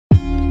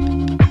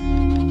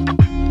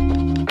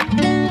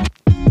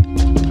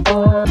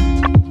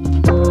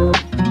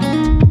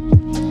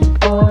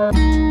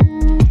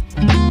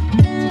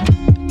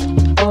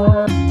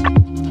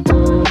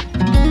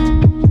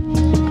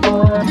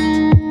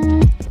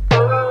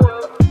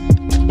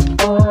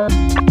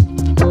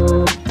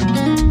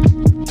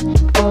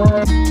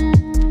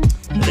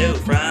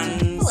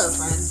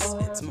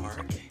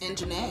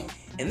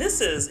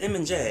M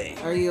and J.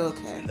 Are you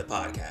okay? The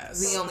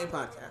podcast. The only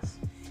podcast.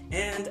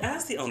 And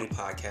as the only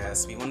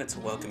podcast, we wanted to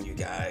welcome you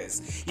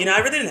guys. You know, I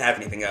really didn't have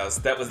anything else.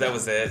 That was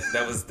it.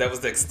 That was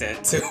the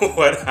extent to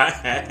what I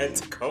had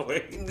to go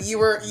with. You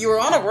were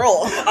on a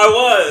roll. I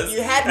was.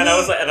 You had and me.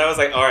 I was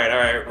like, all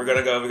right, we're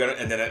gonna go,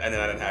 and then I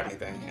didn't have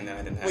anything, and then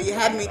I didn't have. Well, you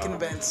had me at all.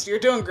 convinced. You're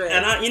doing great.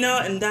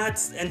 And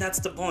that's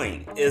the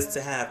point, is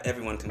to have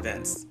everyone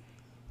convinced.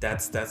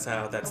 That's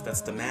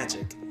the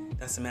magic.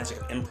 That's the magic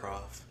of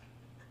improv.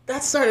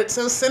 That started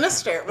so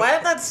sinister. Why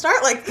did that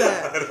start like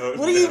that?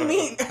 What do you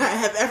mean? I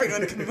have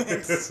everyone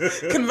convinced.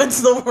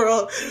 Convince the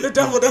world the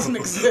devil doesn't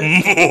exist.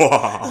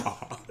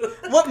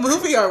 What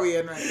movie are we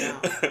in right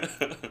now?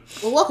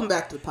 Well, welcome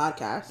back to the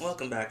podcast.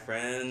 Welcome back,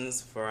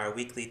 friends, for our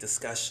weekly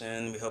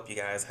discussion. We hope you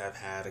guys have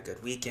had a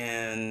good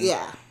weekend.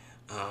 Yeah.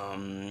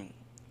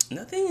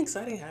 Nothing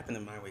exciting happened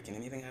in my weekend.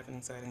 Anything happen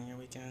exciting in your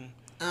weekend?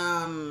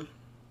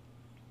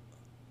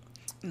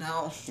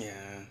 No.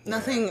 Yeah.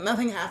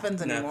 Nothing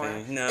happens anymore.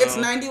 Nothing. No. It's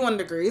 91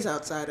 degrees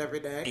outside every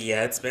day.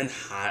 Yeah, it's been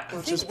hot.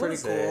 Which is pretty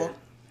cool.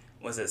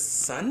 Was it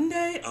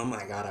Sunday? Oh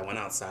my God, I went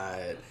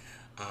outside.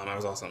 I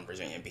was also in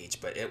Virginia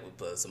Beach, but it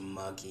was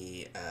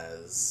muggy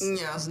as...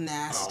 Yeah, it was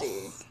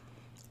nasty.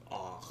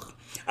 Oh.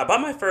 I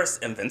bought my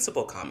first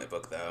Invincible comic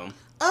book, though.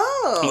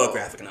 Oh. A little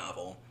graphic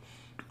novel.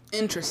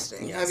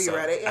 Interesting. Yeah, Have you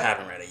read it yet? I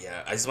haven't read it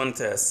yet. I just wanted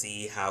to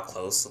see how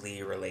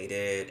closely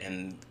related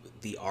and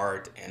the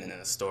art and then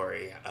the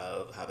story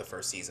of how the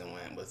first season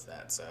went with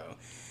that. So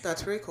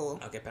that's pretty cool.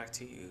 I'll get back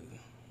to you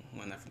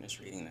when I finish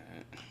reading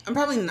that. I'm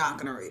probably not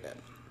gonna read it.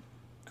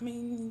 I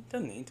mean,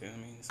 doesn't need to.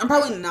 I'm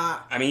probably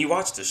not. I mean, you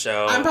watched the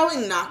show. I'm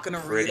probably not gonna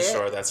read it. Pretty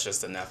sure that's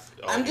just enough.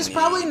 I'm just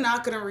probably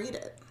not gonna read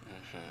it.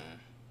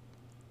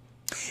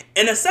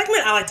 In a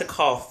segment I like to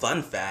call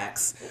Fun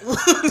Facts.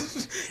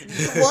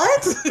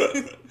 What?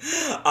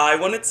 I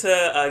wanted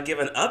to give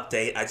an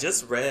update. I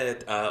just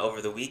read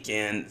over the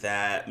weekend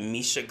that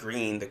Misha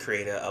Green, the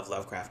creator of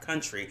Lovecraft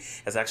Country,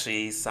 has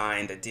actually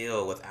signed a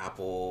deal with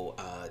Apple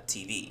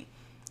TV.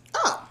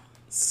 Oh.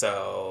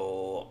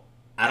 So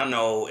I don't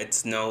know.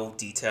 It's no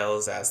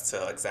details as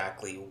to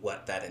exactly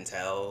what that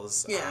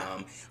entails.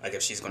 Yeah. Like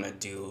if she's going to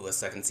do a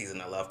second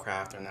season of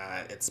Lovecraft or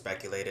not. It's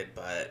speculated,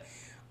 but...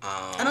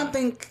 I don't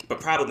think, but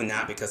probably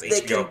not because they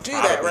HBO can do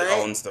probably that, right?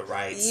 owns the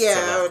rights to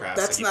yeah, Lovecraft.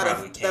 that's so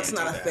not that's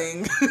not a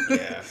thing.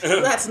 Yeah,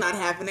 that's not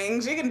happening.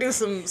 She can do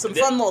some fun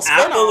little spin-offs.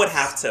 Apple would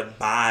have to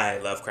buy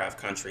Lovecraft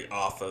Country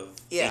off of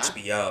Yeah.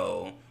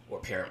 HBO or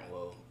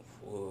Paramount,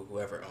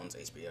 whoever owns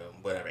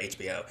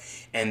HBO,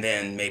 and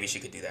then maybe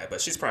she could do that.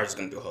 But she's probably just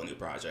going to do a whole new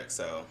project.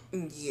 So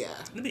yeah,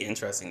 it'll be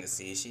interesting to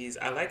see.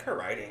 I like her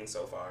writing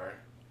so far.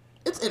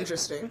 It's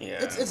interesting.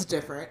 Yeah, it's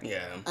different.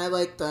 Yeah, I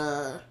like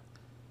the.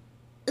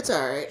 It's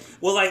alright.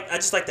 Well, I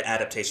just like the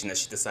adaptation that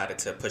she decided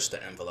to push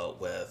the envelope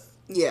with.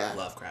 Yeah.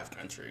 Lovecraft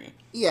Country.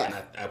 Yeah. And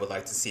I would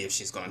like to see if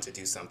she's going to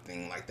do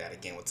something like that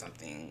again with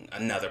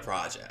another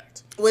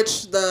project.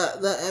 Which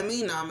the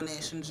Emmy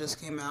nominations just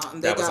came out,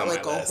 and they got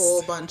like a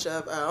whole bunch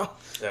of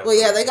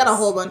they got a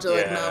whole bunch of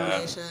like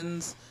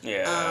nominations.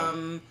 Yeah.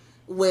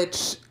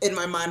 Which in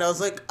my mind I was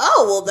like,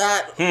 well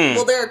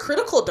they're a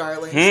critical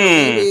darling, so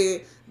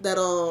maybe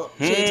that'll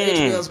change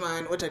HBO's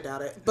mind, which I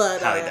doubt it.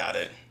 But highly doubt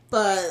it.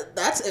 But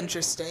that's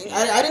interesting.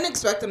 Yeah. I didn't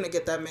expect them to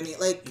get that many.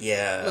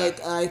 Yeah.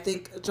 I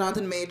think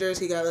Jonathan Majors,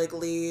 he got like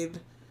lead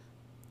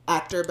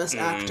actor, best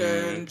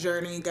actor, and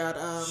Journey got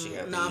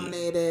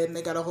nominated, and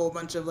they got a whole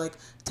bunch of like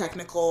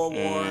technical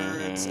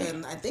awards,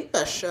 and I think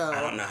best show.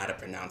 I don't know how to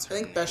pronounce her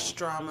name. Best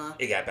drama.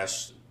 It got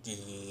best.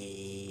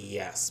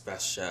 Yes,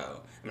 best show.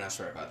 I'm not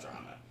sure about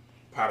drama.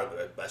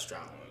 Probably best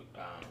drama.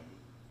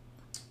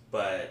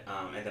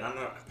 And then I don't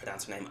know how to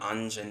pronounce her name.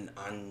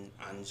 Anjana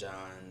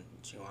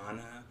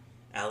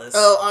Ellis.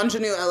 Oh,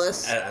 Anjanou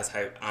Ellis.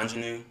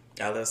 Anjanou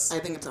Ellis. I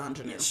think it's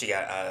Anjanou. She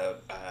got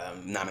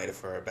nominated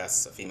for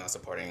Best Female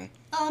Supporting.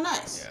 Oh,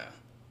 nice. Yeah.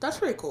 That's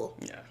pretty cool.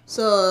 Yeah.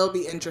 So it'll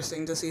be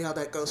interesting to see how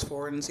that goes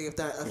forward and see if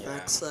that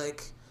affects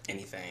like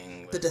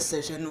anything. The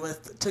decision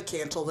to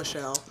cancel the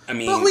show. I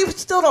mean, but we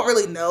still don't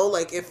really know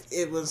like if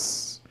it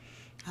was.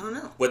 I don't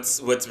know. What's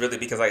really,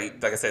 because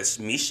like I said,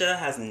 Misha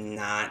has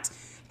not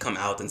come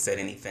out and said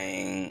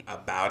anything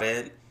about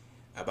it.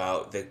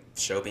 About the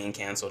show being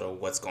canceled or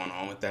what's going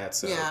on with that.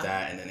 So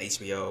that, and then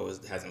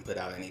HBO hasn't put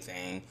out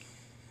anything,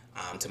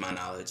 to my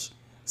knowledge.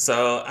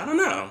 So I don't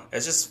know.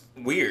 It's just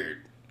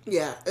weird.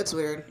 Yeah, it's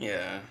weird.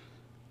 Yeah.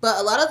 But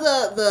a lot of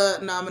the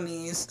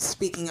nominees,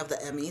 speaking of the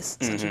Emmys,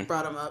 since you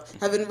brought them up,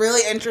 have been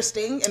really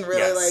interesting and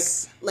really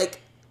like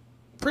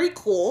pretty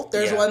cool.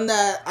 There's one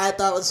that I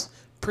thought was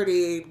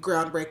pretty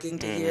groundbreaking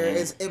to hear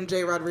is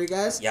MJ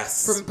Rodriguez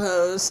from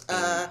Pose.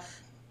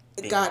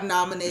 Got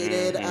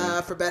nominated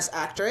for Best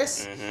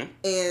Actress,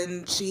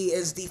 and she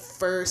is the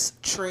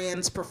first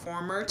trans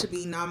performer to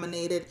be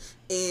nominated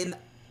in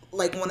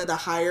like one of the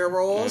higher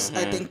roles.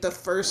 I think the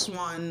first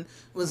one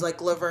was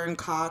like Laverne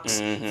Cox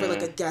for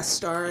like a guest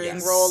starring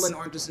role in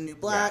Orange Is the New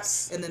Black,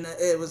 and then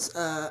it was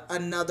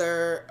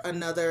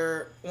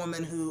another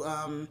woman who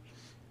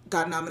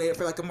got nominated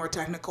for like a more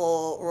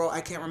technical role.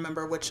 I can't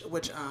remember which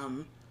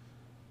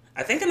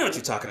I think I know what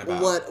you're talking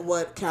about.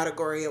 What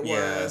category it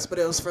was, but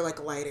it was for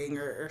like lighting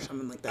or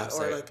something like that,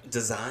 or like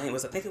design. I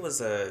think it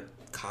was a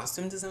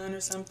costume design or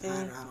something.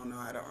 I don't know.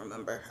 I don't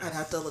remember. I'd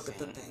have to look at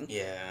the thing.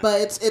 Yeah,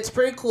 but it's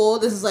pretty cool.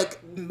 This is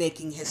like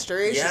making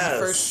history. She's the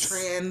first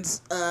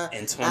trans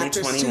in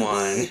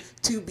 2021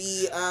 to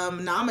be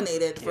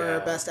nominated for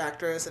Best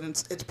Actress, and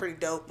it's pretty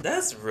dope.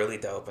 That's really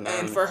dope,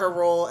 and for her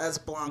role as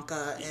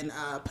Blanca in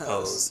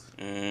Pose,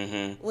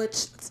 which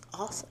is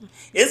awesome.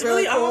 It's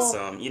really cool.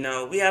 Awesome. You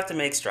know, we have to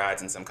make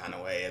strides in some kind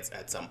of way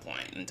at some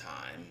point in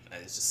time.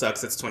 It just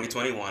sucks. It's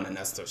 2021, and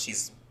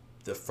she's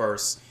the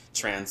first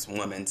trans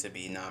woman to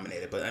be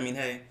nominated. But I mean,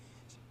 hey,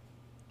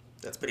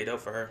 that's pretty dope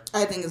for her.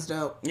 I think it's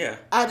dope. Yeah,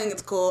 I think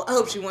it's cool. I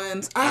hope she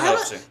wins.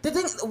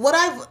 What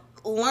I've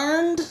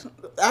learned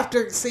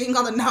after seeing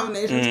all the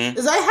nominations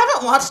is I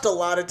haven't watched a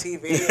lot of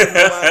TV in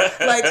my life.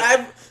 Like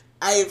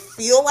I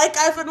feel like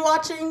I've been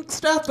watching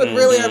stuff, but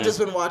really I've just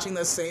been watching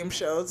the same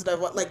shows that I've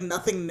watched, like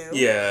nothing new.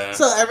 Yeah.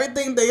 So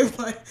everything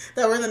that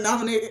were in the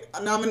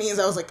nominees,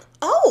 I was like,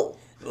 oh.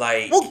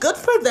 Like, well, good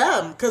for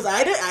them, because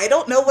I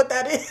don't know what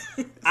that is.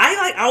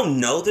 I'll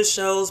know the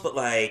shows, but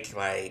like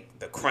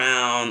The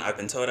Crown, I've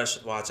been told I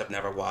should watch. I've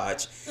never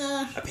watched.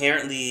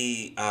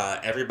 Apparently,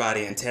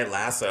 everybody in Ted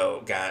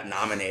Lasso got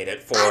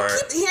nominated for. I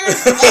keep hearing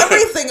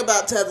everything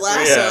about Ted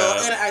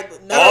Lasso, and I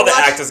never all the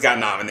actors got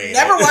nominated.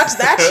 Never watched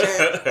that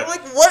shit. I'm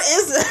like, what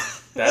is it?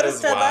 That is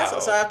Ted wild. Lasso?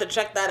 So I have to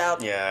check that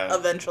out.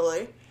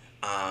 Eventually.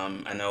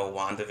 I know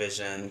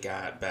WandaVision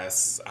got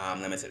Best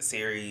Limited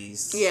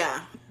Series. Yeah,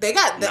 they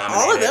got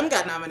all of them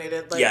got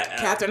nominated. Like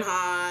Catherine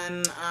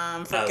Hahn,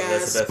 for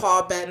guest,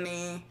 Paul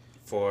Bettany,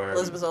 for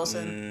Elizabeth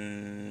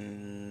Olsen.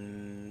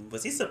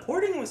 Was he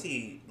supporting or was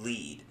he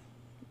lead?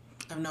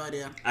 I have no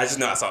idea. I just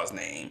know I saw his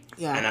name.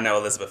 Yeah, and I know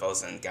Elizabeth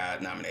Olsen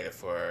got nominated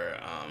for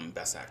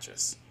Best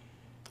Actress.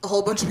 A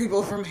whole bunch of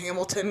people from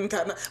Hamilton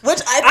got,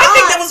 which I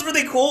think that was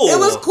really cool. It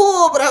was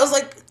cool, but I was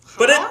like.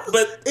 But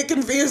it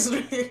confused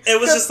me. It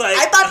was just like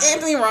I thought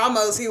Anthony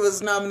Ramos, he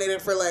was nominated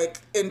for like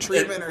In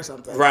Treatment or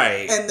something,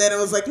 right? And then it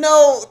was like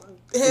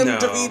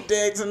Daveed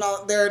Diggs, and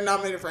all, they're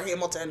nominated for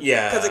Hamilton,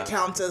 because it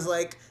counts as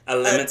like a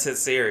limited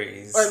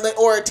series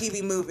or a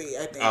TV movie.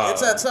 I think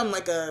it's something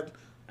like a.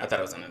 I thought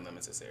it was an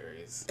unlimited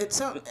series. It's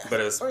something,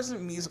 but it was, or is it a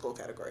musical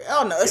category? I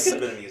don't know.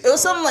 It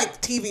was something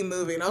like TV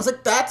movie, and I was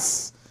like,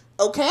 that's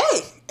okay,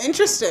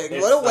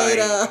 interesting. What a way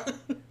to.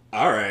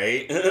 All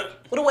right.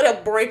 What a way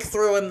to break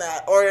through in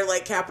that, or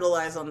like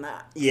capitalize on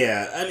that.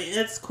 Yeah, I mean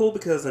it's cool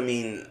because I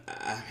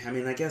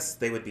guess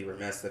they would be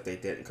remiss if they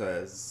didn't,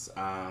 because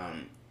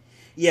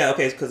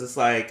because it's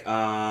like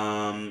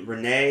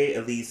Renee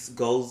Elise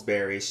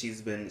Goldsberry.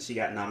 She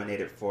got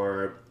nominated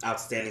for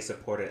Outstanding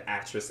Supporting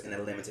Actress in a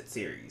Limited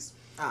Series.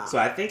 So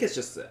I think it's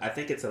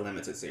a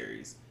limited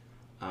series.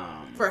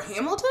 For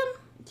Hamilton.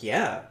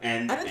 Yeah,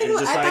 and I didn't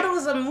think I thought it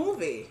was a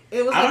movie.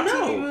 It was a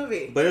TV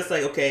movie. But it's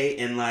like, okay,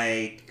 and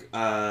like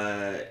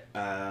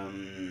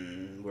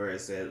where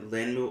is it?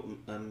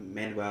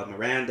 Lin-Manuel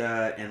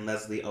Miranda and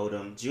Leslie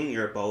Odom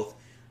Jr. both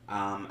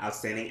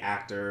outstanding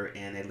actor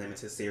in a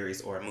limited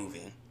series or a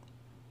movie.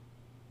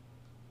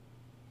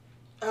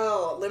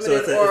 Oh,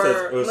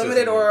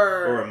 limited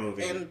or a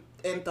movie.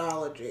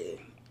 Anthology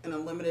in a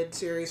limited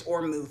series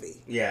or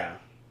movie. Yeah.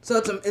 So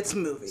it's a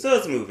movie. So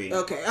it's a movie.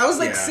 Okay. I was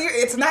like,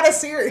 it's not a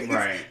series.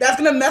 Right. That's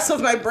going to mess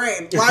with my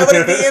brain. Why would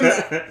it be in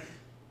there?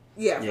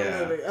 Yeah, for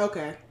a movie.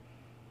 Okay.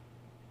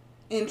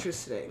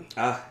 Interesting.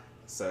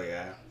 So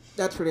yeah.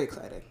 That's pretty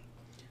exciting.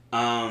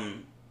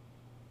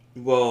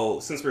 Well,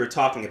 since we were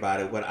talking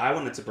about it, what I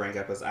wanted to bring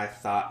up is I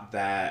thought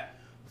that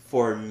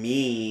for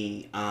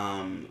me,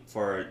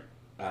 for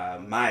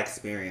my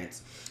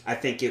experience, I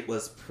think it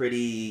was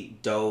pretty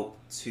dope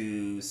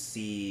to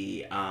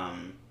see...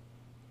 I'm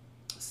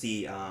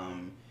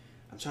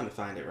trying to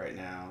find it right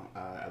now.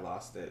 I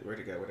lost it. Where'd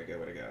it go?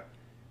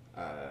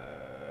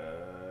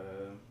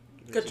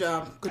 Good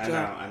job.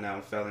 I know.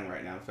 I'm failing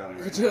right now.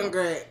 You're doing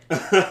great.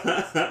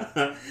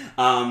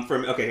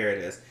 Here it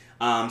is.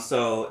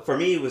 So for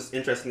me, it was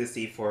interesting to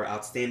see for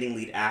Outstanding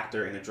Lead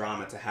Actor in a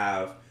Drama to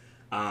have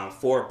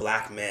 4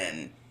 black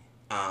men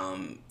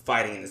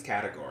fighting in this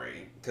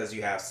category. Because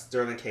you have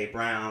Sterling K.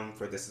 Brown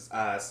for This Is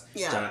Us,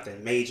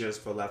 Jonathan Majors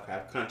for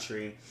Lovecraft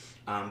Country,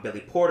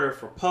 Billy Porter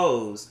for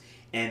Pose,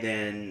 and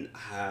then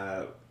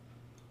how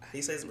do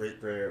you say it's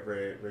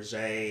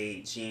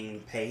Regé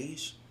Jean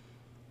Page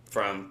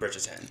from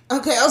Bridgerton.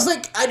 Okay, I was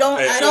like, I don't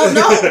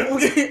know.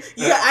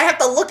 I have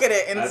to look at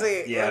it and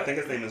see. Yeah, I think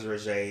his name is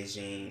Regé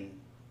Jean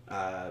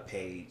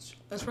Page.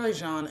 That's probably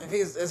Jean.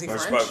 Is he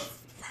French?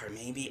 Or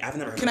maybe I've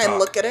never heard. Can I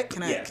look at it?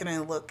 Can I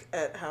look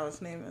at how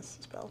his name is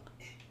spelled?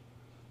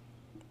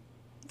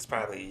 It's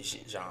probably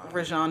Jean.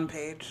 Regé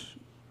Page.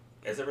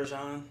 Is it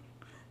Regé?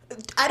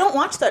 I don't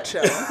watch that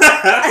show.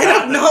 I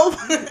don't know.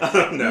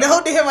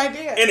 No damn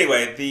idea.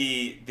 Anyway,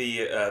 the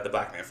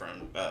black man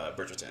from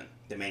Bridgerton,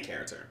 the main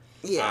character.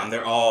 Yeah.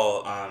 They're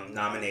all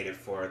nominated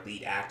for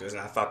lead actors,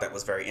 and I thought that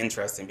was very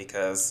interesting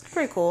because...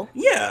 Pretty cool.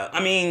 Yeah.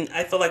 I mean,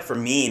 I feel like for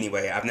me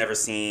anyway, I've never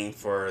seen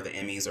for the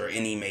Emmys or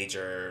any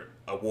major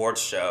award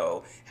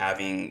show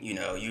having,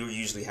 you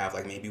usually have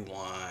like maybe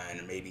one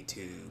or maybe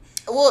two.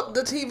 Well,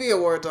 the TV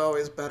awards are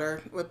always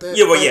better with it.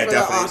 Yeah, well, yeah,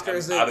 definitely. The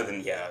Oscars, other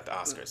than the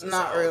Oscars,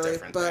 not really,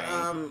 but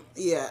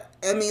yeah,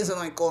 Emmys and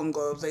like Golden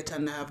Globes, they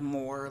tend to have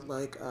more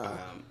like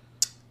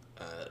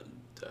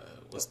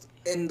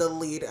in the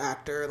lead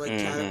actor like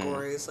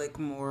categories, like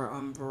more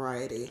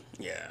variety.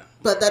 Yeah,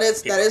 but that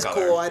is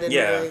cool.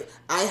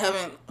 I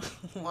haven't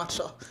watched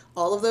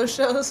all of those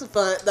shows,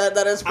 but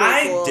that is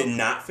pretty cool. I did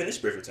not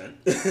finish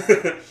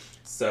Bridgerton.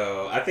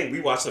 So I think we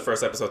watched the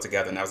first episode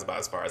together, and that was about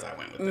as far as I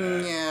went with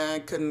that. Yeah, I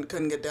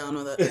couldn't get down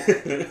with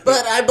it,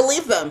 but I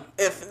believe them.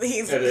 If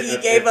he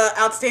gave an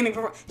outstanding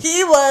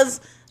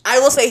performance, I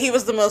will say he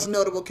was the most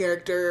notable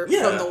character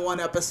from the one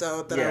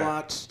episode that I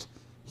watched.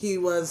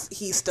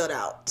 He stood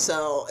out,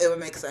 so it would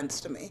make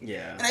sense to me.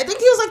 Yeah, and I think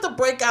he was like the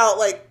breakout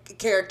like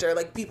character.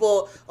 Like a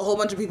whole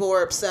bunch of people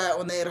were upset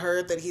when they had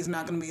heard that he's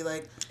not going to be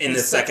like in the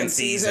second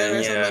season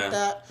or something like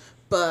that.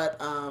 But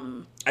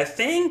I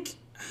think.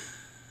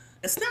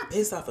 It's not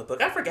based off a book.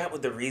 I forgot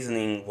what the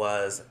reasoning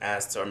was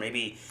as to, or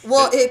maybe.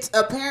 Well, it's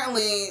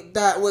apparently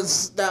that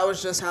was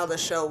just how the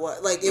show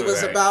was. Like it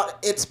was about.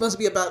 It's supposed to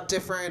be about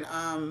different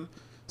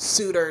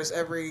suitors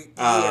every year.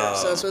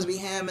 So it's supposed to be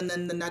him, and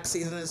then the next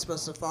season is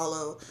supposed to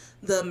follow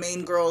the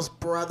main girl's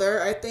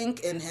brother, I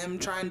think, and him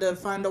trying to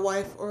find a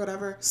wife or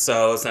whatever.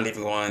 So it's not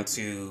even going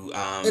to.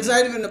 It's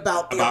not even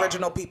about the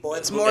original people.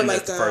 It's more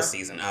like the first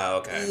season. Oh,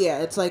 okay. Yeah,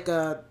 it's like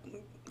a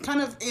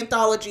kind of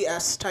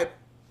anthology-esque type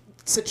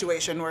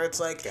situation where it's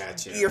like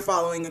you're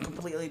following a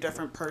completely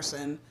different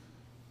person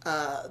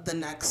the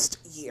next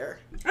year.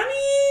 I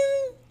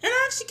mean, and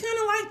I actually kind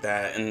of like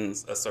that in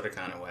a sort of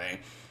kind of way.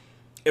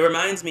 It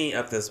reminds me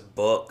of this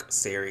book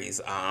series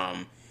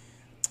that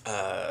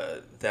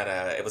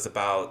it was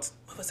about,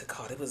 what was it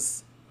called? It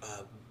was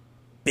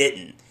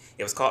Bitten.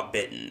 It was called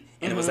Bitten.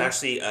 And it was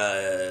actually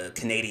a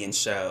Canadian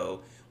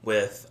show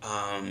with,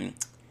 I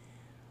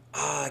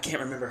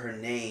can't remember her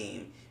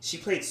name. She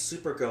played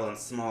Supergirl in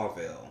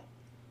Smallville.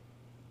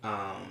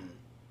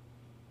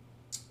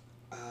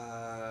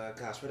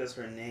 Gosh, what is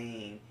her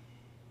name?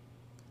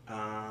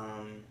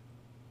 I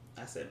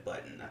said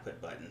Button. I put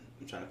Button.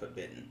 I'm trying to put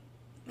Bitten.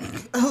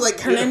 Oh,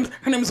 like her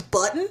name's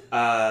Button?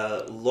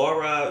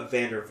 Laura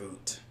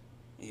Vandervoot.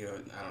 I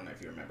don't know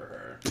if you remember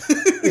her.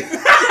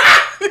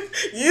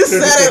 You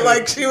said it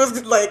like she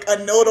was like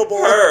a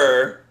notable.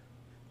 Her.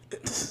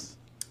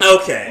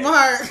 Okay.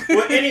 Mark.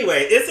 Well,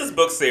 anyway, it's this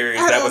book series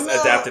that was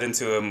adapted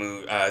into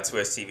a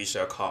TV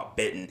show called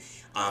Bitten.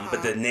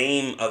 But the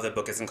name of the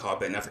book isn't called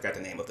Bitten. I forgot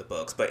the name of the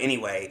books. But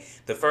anyway,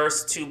 the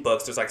first two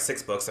books, there's like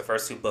 6 books. The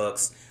first 2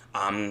 books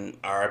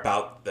are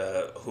about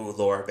who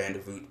Laura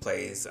Vandervoot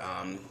plays,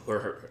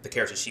 the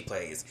character she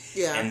plays.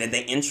 Yeah. And then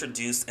they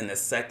introduce in the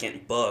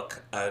second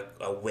book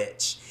a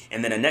witch.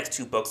 And then the next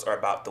 2 books are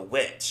about the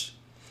witch.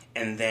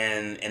 And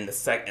then in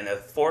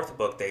the fourth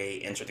book, they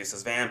introduce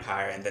this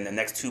vampire. And then the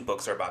next 2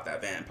 books are about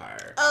that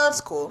vampire. Oh, that's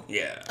cool.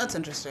 Yeah. That's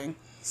interesting.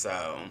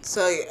 So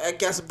I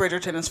guess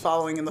Bridgerton is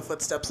following in the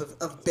footsteps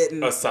of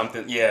Bitten. Or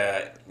something,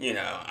 yeah.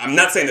 I'm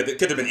not saying that it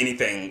could have been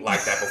anything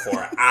like that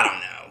before. I don't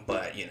know,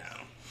 but,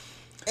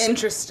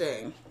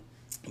 Interesting.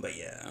 But,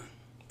 yeah.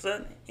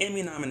 The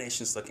Emmy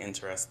nominations look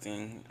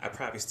interesting. I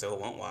probably still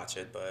won't watch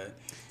it, but...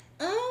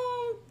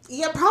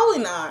 yeah, probably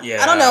not.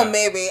 Yeah. I don't know,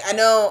 maybe. I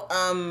know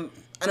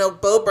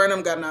Bo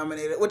Burnham got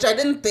nominated, which I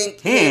didn't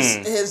think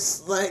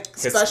his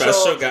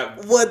special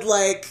would,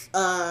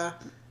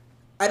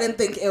 I didn't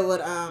think it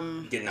would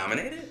get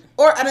nominated?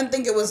 Or I didn't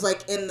think it was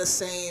in the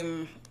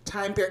same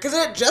time period because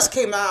it just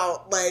came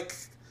out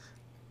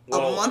a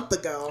month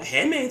ago.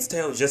 Handmaid's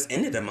Tale just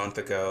ended a month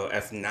ago,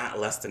 if not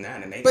less than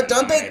that, and but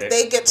don't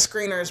they get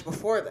screeners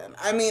before then?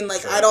 I mean,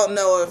 sure. I don't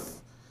know.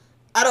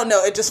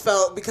 It just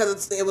felt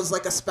because it was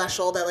a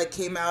special that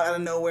came out out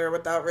of nowhere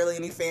without really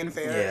any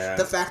fanfare. Yeah.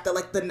 The fact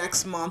that the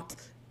next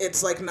month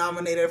it's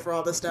nominated for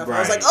all this stuff. Right. I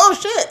was like, oh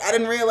shit! I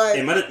didn't realize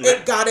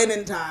it got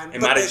in time.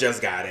 It might have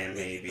just got in,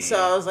 maybe. So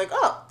I was like,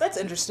 oh, that's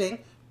interesting.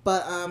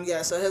 But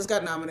yeah, so his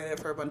got nominated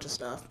for a bunch of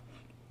stuff.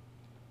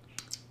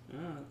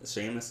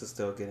 Shameless is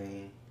still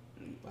getting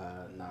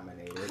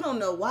nominated. I don't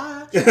know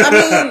why.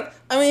 I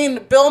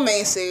mean, Bill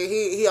Macy,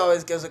 he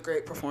always gives a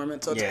great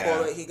performance, so it's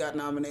cool that he got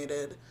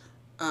nominated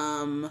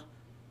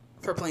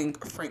for playing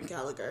Frank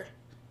Gallagher.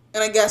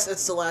 And I guess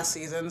it's the last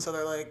season, so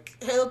they're like,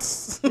 hey,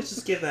 let's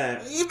just give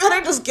that. You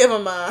better just give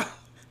him a...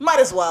 Might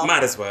as well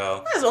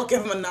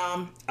give him a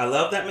nom. I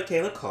love that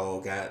Michaela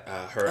Cole got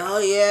her... Oh,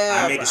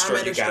 yeah. I May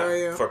Destroy You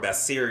got for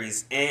Best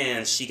Series,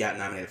 and she got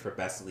nominated for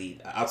Best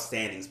Lead...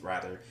 Outstanding,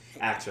 rather,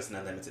 Actress in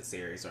a Limited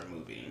Series or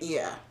Movie.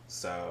 Yeah.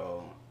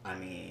 So, I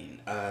mean,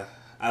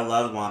 I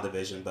love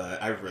WandaVision,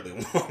 but I really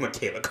want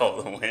Michaela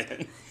Cole to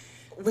win.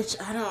 Which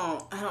I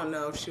don't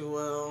know if she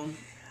will...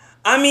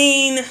 I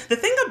mean, the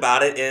thing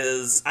about it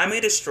is, I May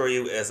Destroy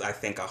You is, I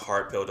think, a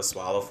hard pill to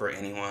swallow for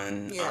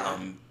anyone. Yeah.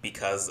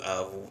 Because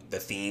of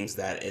the themes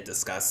that it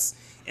discusses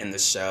in the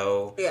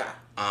show. Yeah.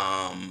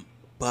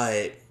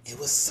 But it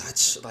was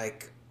such,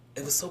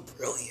 it was so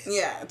brilliant.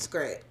 Yeah, it's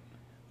great.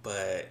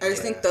 But I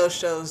just think those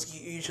shows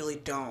usually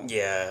don't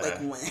like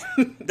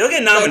win. They'll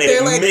get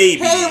nominated, like,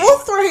 maybe. Hey, we'll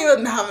throw you a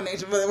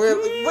nomination, but you're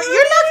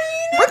not.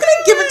 We're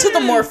gonna give it to the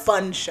more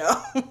fun show.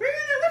 We're gonna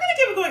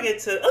give it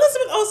to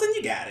Elizabeth Olsen.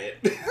 You got it.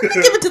 We're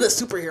gonna give it to the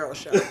superhero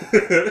show,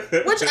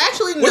 which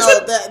actually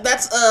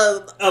that's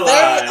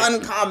very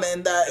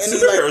uncommon. That any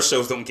superhero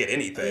shows don't get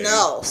anything.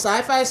 No,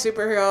 sci-fi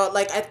superhero.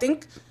 Like, I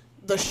think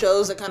the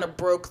shows that kind of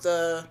broke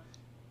the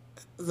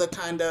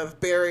kind of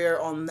barrier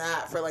on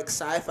that for like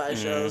sci-fi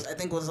shows, I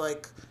think was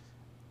like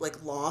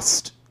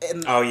Lost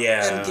and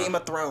Game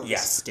of Thrones.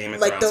 Yes, Game of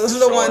Thrones. Like those are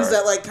the ones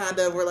that like kind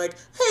of were like,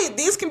 hey,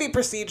 these can be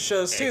prestige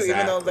shows too, exactly.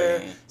 even though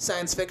they're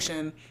science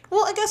fiction.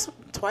 Well, I guess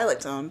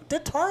Twilight Zone.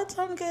 Did Twilight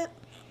Zone get?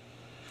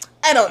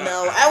 I don't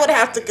know. I would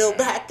have to go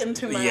back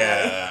into my.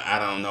 Yeah, I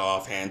don't know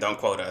offhand. Don't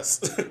quote us.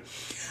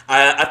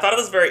 I thought it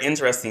was very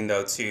interesting,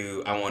 though,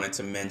 too. I wanted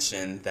to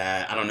mention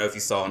that, I don't know if you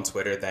saw on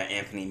Twitter that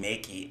Anthony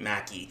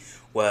Mackie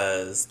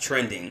was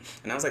trending.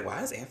 And I was like,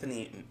 why is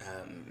Anthony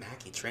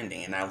Mackie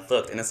trending? And I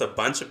looked, and it's a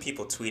bunch of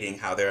people tweeting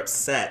how they're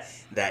upset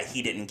that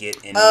he didn't get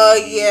any. Oh,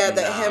 yeah,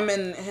 that him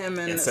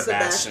and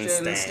Sebastian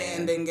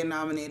Stan didn't get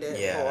nominated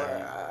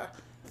for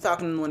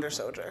Falcon and Winter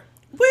Soldier.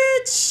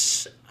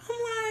 Which, I'm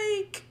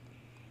like...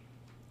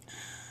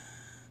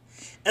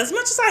 As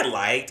much as I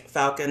liked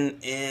Falcon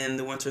and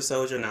the Winter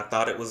Soldier, and I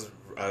thought it was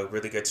a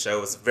really good show,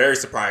 it was very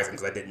surprising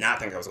because I did not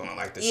think I was going to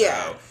like the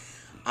show.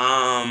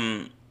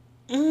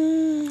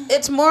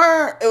 It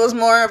was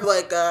more of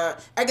like I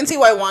can see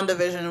why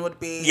WandaVision would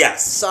be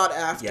sought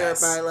after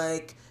by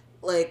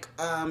like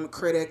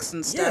critics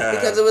and stuff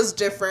because it was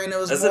different. It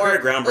was more a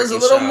very groundbreaking it was a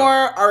little show.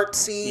 more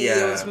artsy.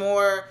 Yeah. It was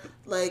more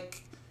like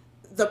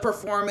the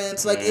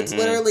performance, like it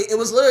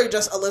was literally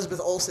just Elizabeth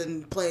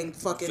Olsen playing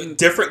fucking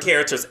different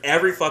characters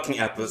every fucking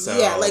episode.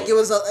 Yeah, like it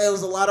was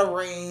a lot of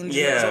range.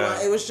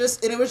 Yeah, it was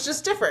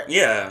just different.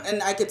 Yeah,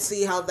 and I could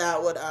see how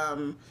that would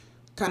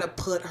kind of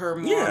put her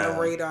more on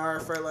the radar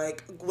for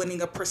like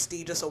winning a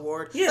prestigious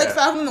award. Yeah, like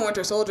Falcon and the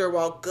Winter Soldier,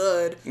 while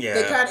good,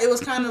 it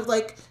was kind of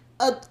like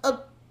a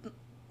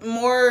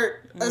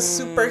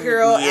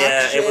superhero action.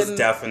 Yeah, it was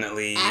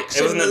definitely.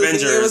 It was an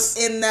Avengers. It was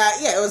in that.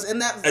 Yeah, it was in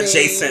that vein.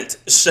 Adjacent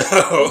show.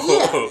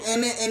 Yeah,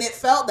 and it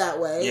felt that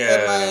way.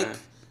 Yeah, and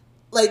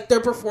like their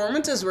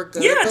performances were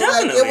good. Yeah, but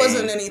definitely. Like, it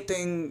wasn't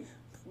anything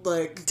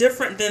like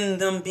different than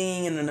them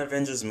being in an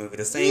Avengers movie.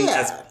 The same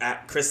as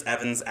Chris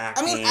Evans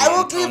acting. I mean, I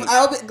will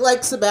be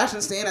like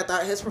Sebastian Stan. I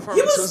thought his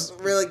performance was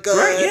really good.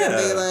 Great, yeah. And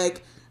they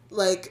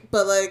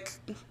but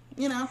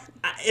you know,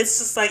 it's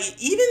just like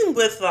even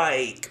with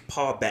like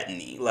Paul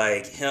Bettany,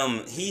 like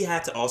him, he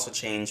had to also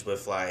change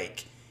with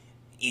like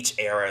each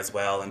era as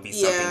well and be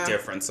something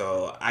different.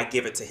 So I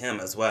give it to him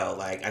as well.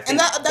 Like I think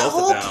that both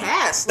whole of them,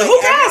 cast, the like,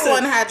 whole cast,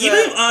 everyone had to,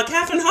 even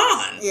Catherine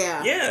Hahn,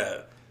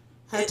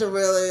 had to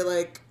really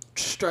like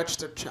stretch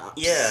their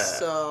chops. Yeah.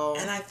 So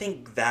and I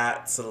think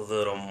that's a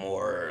little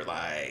more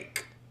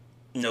like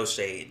no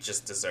shade,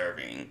 just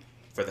deserving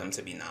for them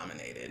to be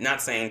nominated.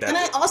 Not saying that. And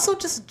I also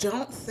just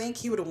don't think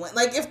he would have won.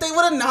 Like, if they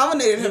would have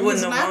nominated him,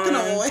 he's not going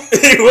to win.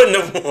 He wouldn't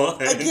have won.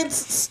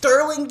 Against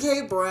Sterling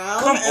K.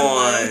 Brown. Come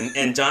on.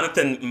 And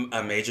Jonathan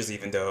Majors,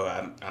 even though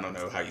I don't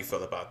know how you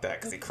feel about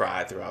that, because he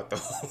cried throughout the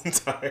whole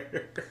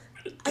entire...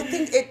 I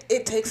think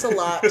it takes a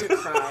lot to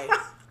cry.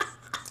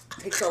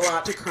 It takes a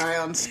lot to cry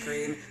on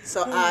screen.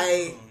 So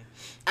I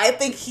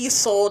think he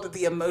sold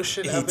the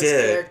emotion of his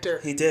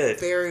character. He did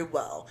very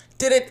well.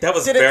 Did it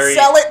very...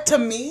 sell it to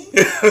me?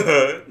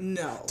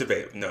 No.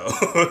 No.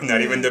 Not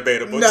even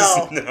debatable. No.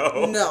 Just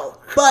no. No.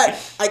 But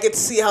I could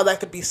see how that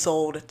could be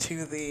sold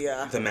to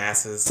the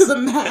masses. To the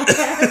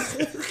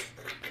masses.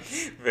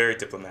 Very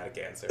diplomatic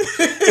answer.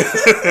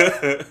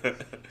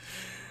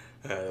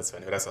 That's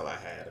funny. But that's all I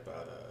had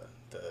about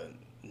the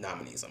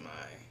nominees on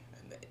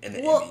the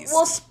Emmys.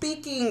 Well,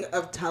 speaking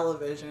of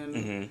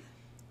television,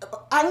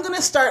 I'm going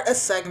to start a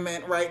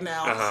segment right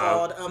now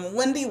called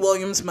Wendy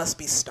Williams Must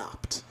Be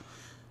Stopped.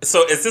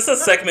 So is this a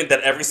segment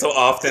that every so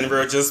often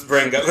we'll just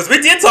bring up? Because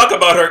we did talk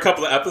about her a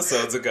couple of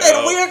episodes ago.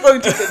 And we are going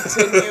to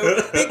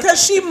continue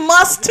because she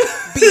must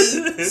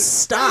be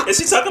stopped. Is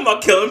she talking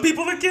about killing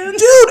people again?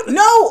 Dude,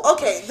 no.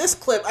 Okay, this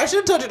clip, I should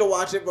have told you to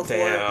watch it before.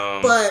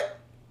 Damn. But,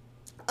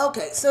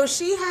 okay, so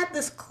she had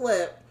this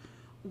clip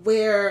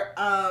where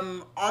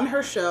on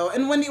her show,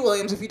 and Wendy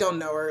Williams, if you don't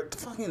know her,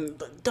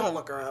 fucking don't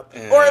look her up.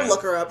 Yeah. Or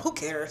look her up. Who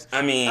cares?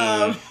 I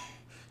mean...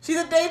 she's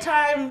a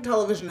daytime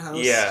television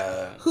host.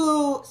 Yeah.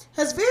 Who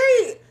has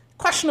very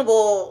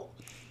questionable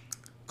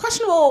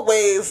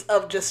ways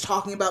of just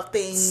talking about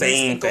things.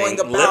 Saying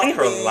things. Living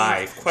her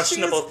life.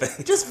 Questionable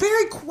things. Just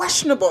very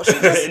questionable.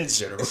 In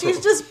general. She's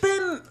just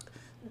been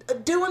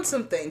doing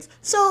some things.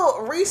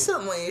 So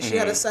recently, she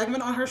had a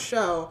segment on her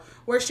show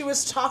where she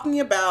was talking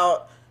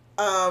about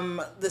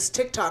this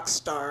TikTok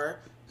star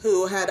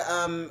who had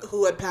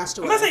passed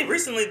away. I'm gonna say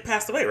recently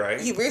passed away,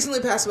 right? He recently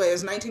passed away. He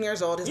was 19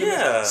 years old. His name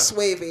was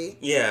Swavey.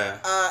 Yeah.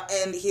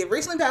 And he had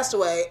recently passed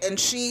away, and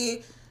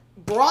she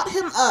brought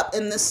him up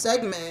in this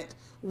segment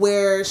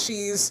where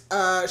she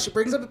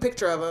brings up a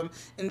picture of him,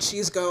 and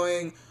she's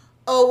going,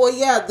 oh, well,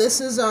 yeah,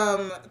 this is,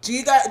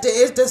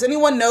 does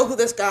anyone know who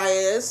this guy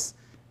is?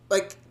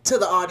 Like, to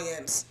the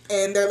audience.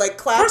 And they're like,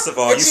 clap. First of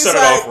all, you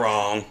started off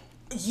wrong.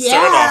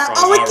 Yeah.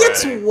 Oh, it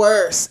gets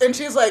worse. And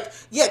she's like,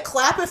 yeah,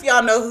 clap if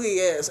y'all know who he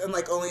is. And,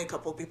 like, only a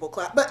couple people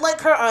clap. But, like,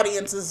 her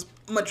audience is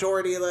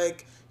majority,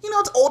 like,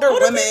 it's older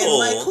women. People.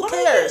 Like, who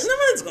cares?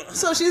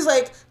 So she's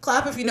like,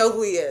 clap if you know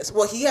who he is.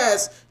 Well, he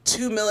has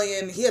 2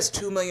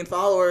 million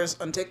followers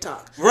on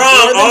TikTok.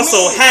 Ron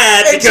also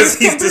had, because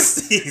he's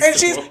deceased.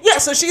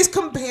 And so she's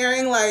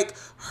comparing, like,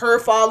 her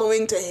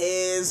following to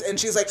his, and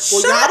she's like,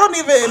 well,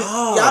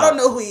 y'all don't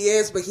know who he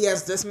is, but he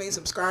has this many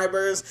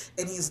subscribers,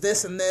 and he's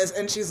this and this,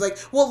 and she's like,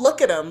 well,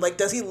 look at him, like,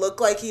 does he look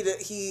like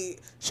he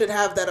should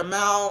have that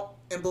amount,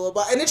 and blah, blah,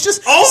 blah, and it's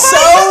just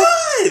so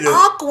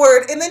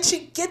awkward, and then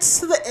she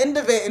gets to the end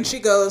of it, and she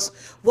goes,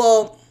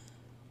 well,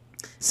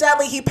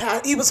 sadly,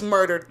 he was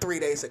murdered 3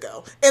 days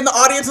ago. And the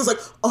audience is like,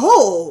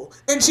 oh.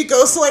 And she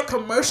goes to, like,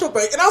 commercial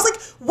break. And I was like,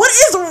 what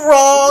is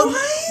wrong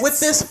with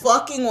this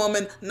fucking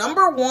woman?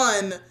 Number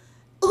one,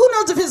 who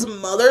knows if his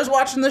mother's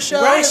watching the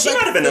show? Right, she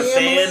might have been a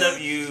fan of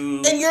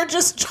you. And you're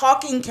just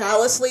talking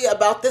callously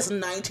about this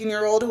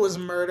 19-year-old who was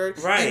murdered.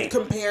 Right. And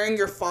comparing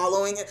your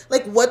following.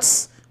 Like,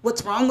 what's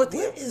wrong with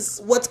you?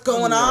 What's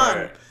going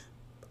on?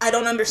 I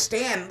don't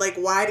understand. Like,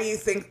 why do you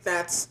think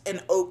that's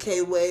an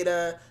okay way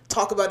to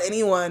talk about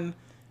anyone?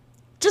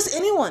 Just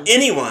anyone.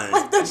 Anyone.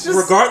 Like, that's just,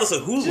 regardless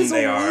of who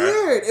they are.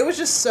 Weird. It was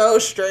just so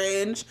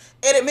strange.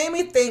 And it made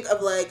me think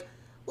of, like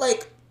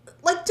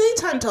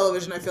daytime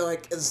television, I feel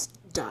like, is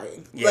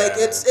dying. Yeah. Like,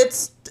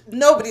 it's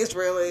nobody's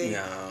really...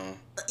 No.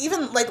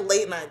 Even, like,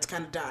 late night's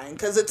kind of dying.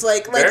 Because it's,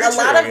 like a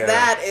lot of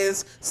that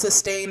is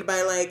sustained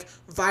by, like,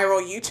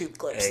 viral YouTube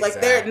clips.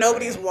 Exactly. Like,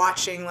 nobody's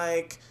watching,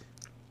 like...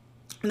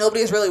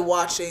 Nobody's really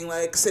watching,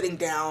 like, sitting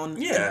down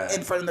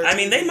in front of their TV. I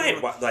mean, they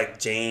might watch, like,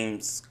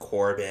 James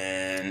Corbin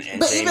and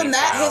but Jamie even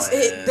that,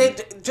 Fallon. they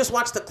just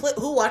watch the clip.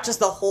 Who watches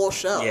the whole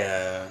show?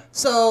 Yeah.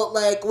 So,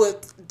 like,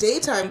 with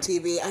daytime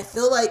TV, I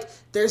feel like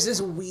there's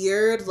this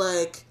weird,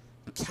 like,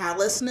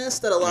 callousness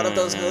that a lot of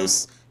those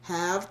hosts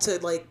have to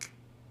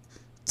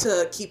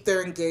keep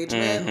their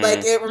engagement. Mm-hmm.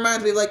 Like, it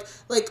reminds me of,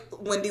 like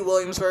Wendy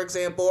Williams, for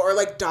example, or,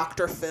 like,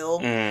 Dr. Phil,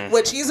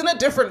 which he's in a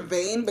different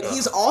vein, but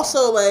he's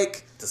also,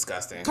 like...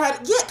 disgusting. Kind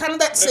of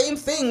that same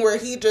thing where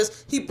he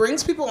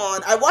brings people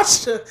on. I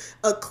watched a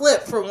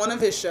clip from one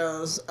of his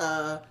shows,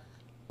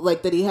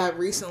 like, that he had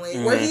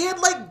recently, where he had,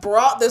 like,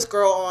 brought this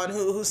girl on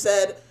who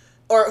said...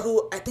 or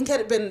who I think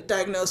had been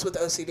diagnosed with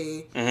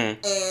OCD,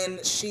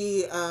 and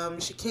she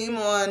came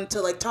on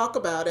to, like, talk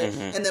about it,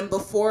 and then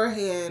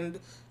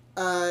beforehand...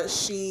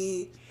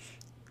 she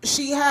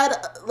had,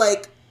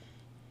 like,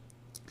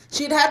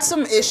 she'd had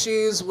some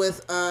issues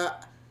with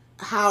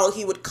how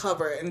he would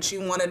cover it, and she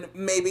wanted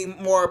maybe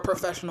more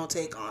professional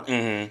take on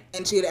it.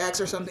 And she had asked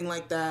her something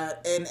like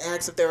that, and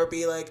asked if there would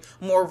be, like,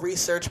 more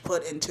research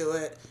put into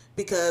it,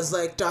 because,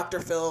 like,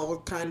 Dr.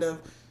 Phil kind of...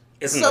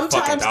 Sometimes a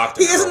fucking doctor.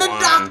 He isn't a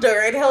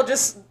doctor, and he'll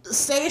just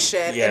say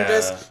shit and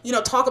just,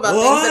 talk about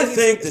things. I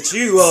think that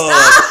you are.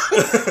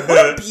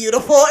 What a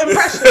beautiful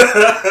impression.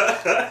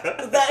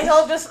 That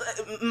he'll just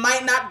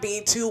might not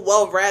be too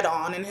well read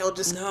on, and he'll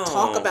just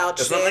talk about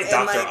shit. It's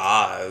not like Dr.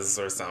 Oz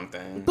or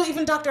something. But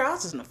even Dr.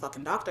 Oz isn't a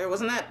fucking doctor.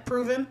 Wasn't that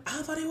proven?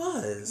 I thought he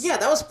was. Yeah,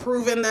 that was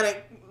proven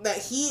that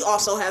he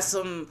also has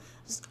some...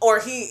 Or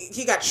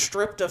he got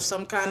stripped of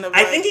some kind of...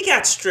 I think he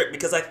got stripped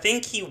because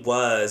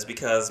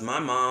because my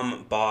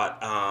mom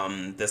bought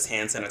this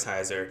hand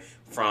sanitizer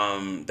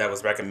that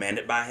was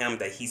recommended by him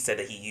that he said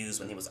that he used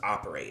when he was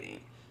operating.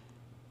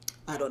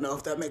 I don't know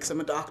if that makes him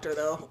a doctor,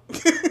 though.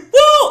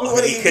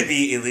 Well, he could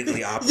be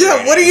illegally operating.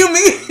 Yeah, what do you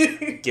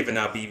mean? Giving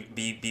out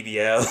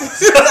BBL.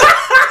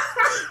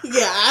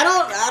 Yeah,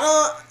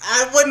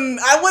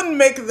 I wouldn't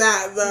make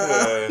that,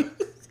 though.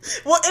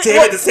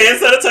 Damn it, this hand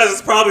sanitizer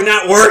is probably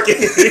not working.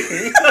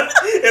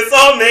 It's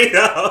all made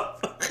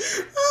up.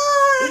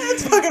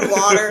 It's fucking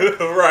water.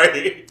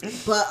 Right.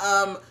 But,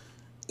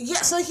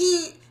 so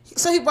he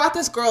brought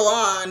this girl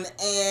on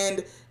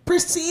and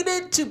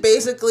proceeded to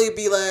basically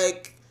be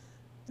like,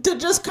 to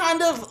just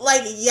kind of,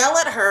 like, yell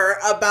at her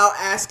about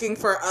asking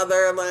for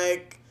other,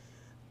 like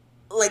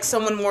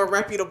someone more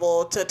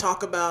reputable to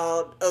talk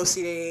about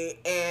OCD,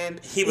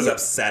 and he was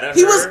upset at her.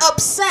 He was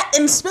upset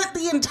and spent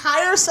the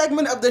entire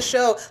segment of the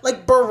show,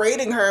 like,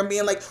 berating her and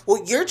being like,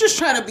 well, you're just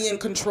trying to be in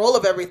control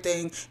of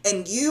everything,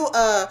 and you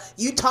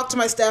talk to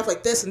my staff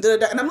like this and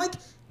da-da-da, and I'm like,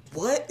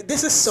 what?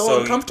 This is so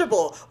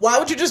uncomfortable. Why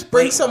would you just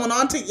bring someone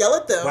on to yell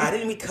at them? Why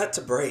didn't we cut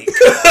to break?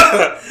 Also,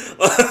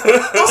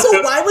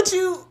 why would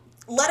you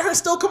let her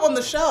still come on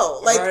the show?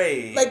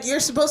 Like, you're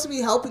supposed to be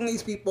helping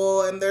these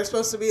people, and they're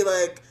supposed to be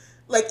like,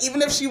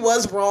 even if she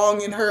was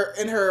wrong in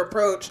her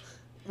approach,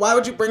 why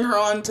would you bring her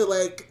on to,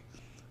 like,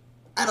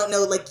 I don't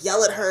know, like,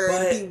 yell at her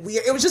and be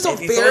weird? It was just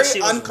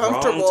very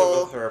uncomfortable.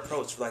 Wrong with her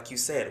approach, like you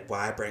said,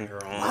 why bring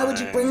her on? Why would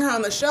you bring her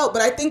on the show?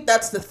 But I think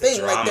that's the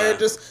thing. Like,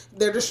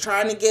 they're just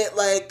trying to get,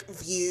 like,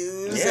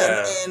 views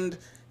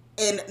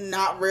and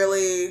not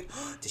really.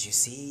 Did you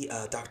see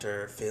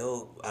Dr.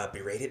 Phil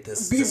berate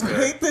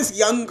this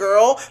young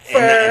girl for,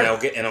 and I'll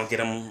get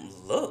him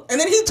look. And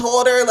then he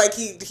told her like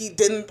he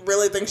didn't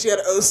really think she had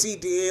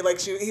OCD.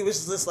 Like he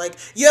was just like,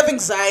 you have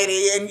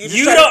anxiety and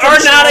you are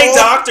not a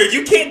doctor.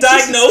 You can't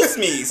diagnose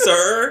me,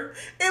 sir.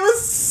 It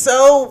was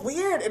so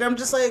weird, and I'm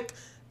just like,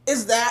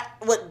 is that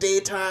what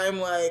daytime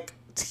like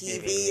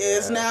TV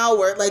is now,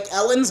 where like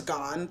Ellen's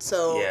gone,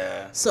 so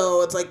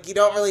it's like you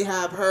don't really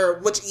have her,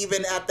 which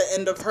even at the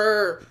end of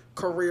her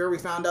career we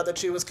found out that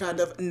she was kind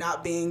of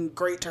not being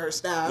great to her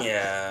staff,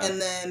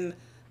 and then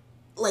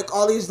like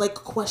all these like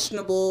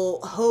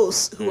questionable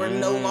hosts who are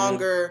no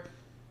longer,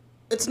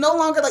 it's no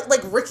longer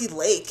like Ricky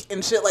Lake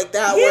and shit like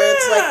that, where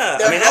it's like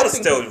they're that was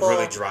still people.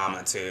 Really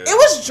drama too. It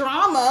was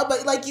drama,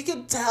 but like you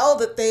could tell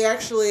that they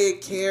actually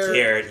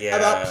cared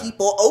about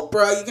people.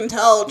 Oprah, you can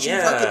tell she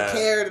fucking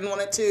cared and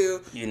wanted to,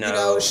 you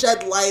know,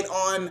 shed light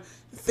on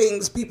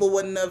things people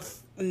wouldn't have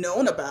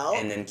known about,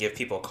 and then give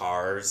people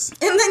cars,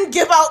 and then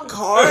give out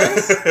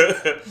cars.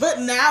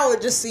 But now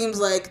it just seems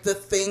like the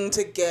thing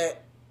to get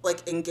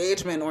like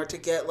engagement or to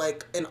get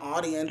like an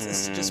audience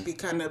is to just be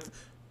kind of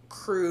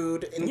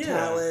crude and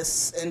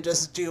callous and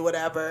just do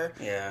whatever,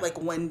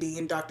 like Wendy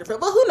and Dr. Phil.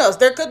 But who knows?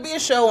 There could be a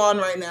show on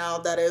right now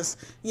that is,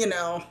 you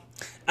know.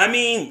 I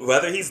mean,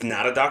 whether he's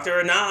not a doctor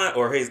or not,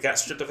 or he's got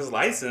stripped of his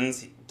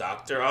license,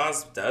 Dr.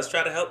 Oz does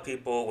try to help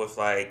people with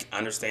like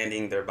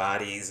understanding their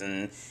bodies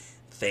and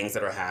things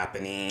that are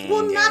happening.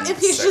 Well, not if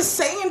he's just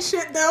saying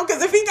shit though,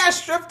 because if he got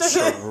stripped of it, so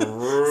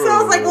I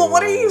was like, well,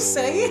 what are you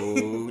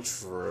saying?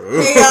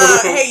 True.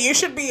 Hey, you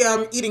should be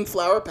eating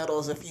flower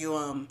petals if you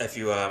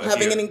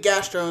having any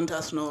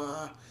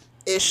gastrointestinal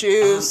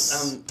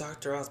issues.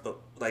 Dr. Oz, but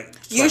like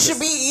you should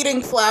be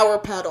eating flower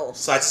petals.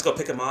 So I just go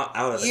pick them out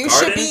of the garden. You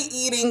should be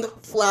eating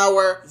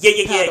flower.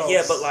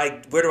 Yeah. But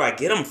like, where do I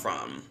get them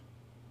from?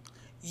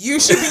 You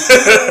should be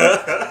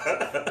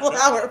eating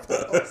flower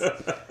petals.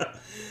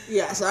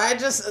 Yeah, so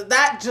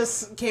that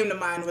just came to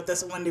mind with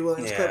this Wendy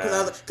Williams clip,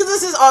 because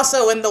this is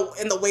also in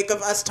the wake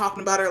of us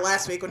talking about her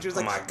last week when she was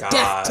like,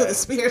 death to the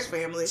Spears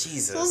family.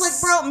 Jesus. So I was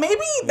like, bro,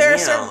 maybe there are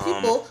certain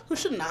people who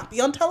should not be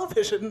on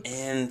television.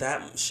 And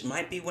that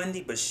might be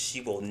Wendy, but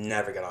she will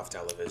never get off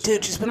television.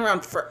 Dude, she's been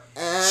around forever.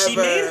 She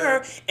made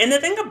her, and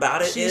the thing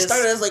about it is, she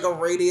started as like a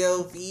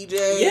radio VJ.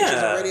 Yeah,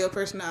 she's a radio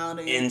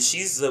personality, and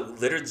she's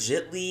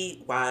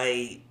legitimately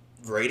why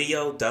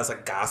radio does a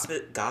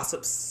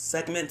gossip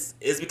segments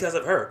is because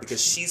of her,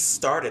 because she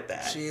started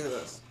that. She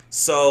is.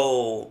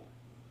 So,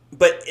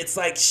 but it's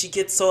like she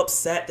gets so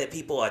upset that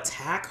people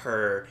attack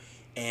her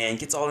and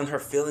gets all in her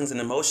feelings and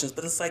emotions,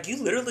 but it's like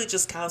you literally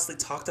just callously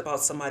talked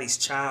about somebody's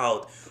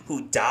child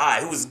who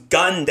died, who was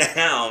gunned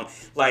down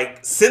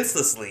like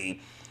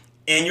senselessly.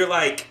 And you're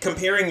like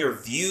comparing your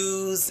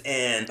views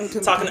and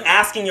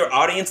asking your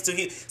audience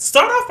to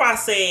start off by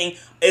saying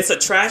it's a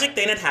tragic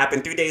thing that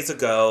happened 3 days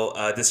ago.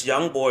 This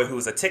young boy who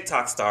was a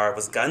TikTok star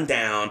was gunned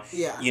down.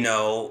 You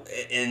know,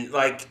 in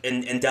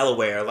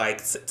Delaware.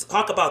 Like,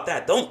 talk about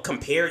that. Don't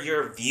compare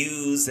your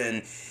views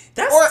and.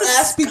 That's or disgusting.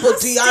 Ask people,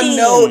 do y'all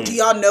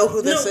know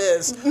who this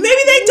is? Maybe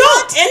they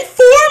don't.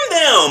 Inform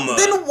them.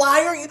 Then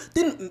why are you?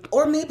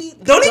 Or maybe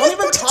don't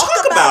even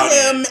talk about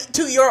him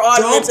to your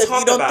audience if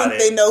you don't think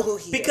they know who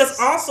he is. Because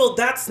also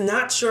that's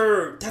not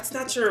your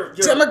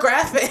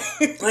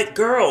demographic. Like,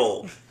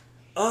 girl.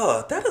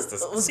 Oh, that is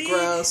gross.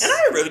 And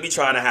I really be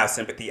trying to have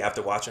sympathy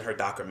after watching her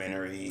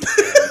documentary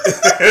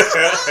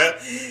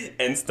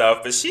and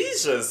stuff. But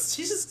she's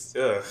just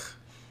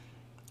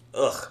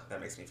ugh, that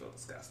makes me feel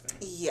disgusting.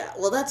 Yeah,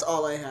 well, that's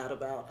all I had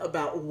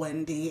about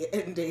Wendy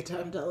in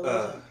daytime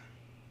television.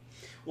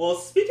 Well,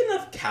 speaking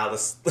of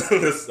callous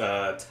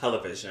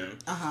television,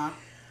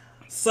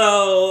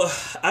 so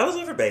I was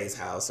over Bay's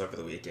house over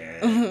the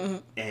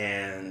weekend,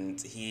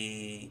 and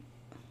he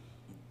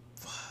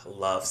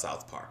loves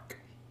South Park.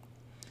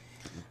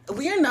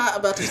 We are not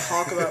about to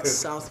talk about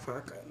South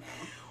Park right now.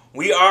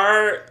 We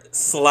are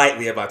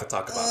slightly about to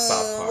talk about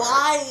South Park.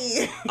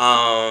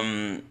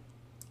 Why?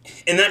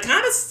 And that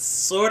kind of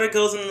sort of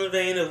goes in the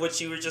vein of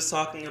what you were just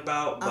talking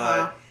about,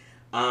 but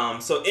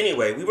so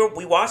anyway,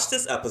 we watched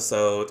this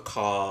episode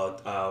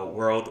called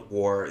World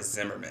War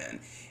Zimmerman,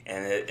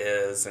 and it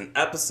is an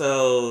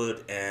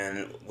episode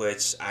in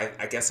which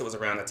I guess it was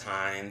around the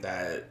time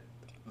that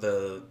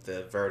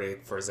the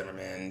verdict for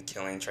Zimmerman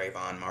killing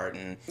Trayvon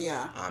Martin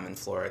in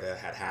Florida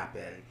had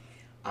happened,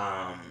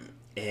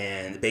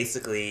 and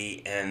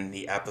basically in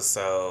the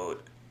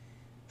episode.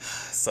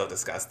 So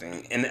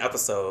disgusting. In the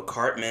episode,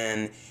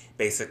 Cartman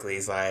basically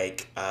is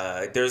like,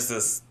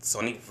 there's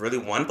only really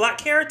one black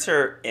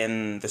character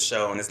in the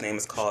show, and his name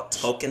is called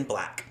Token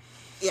Black.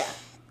 Yeah.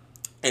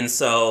 And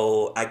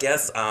so I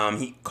guess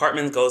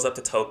Cartman goes up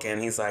to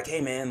Token. He's like,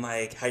 hey man,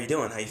 like, how you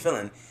doing? How you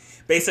feeling?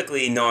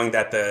 Basically knowing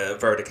that the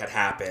verdict had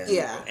happened.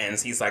 Yeah. And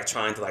he's like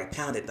trying to like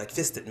pound it, like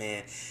fist it,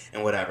 man,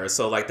 and whatever.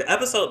 So like the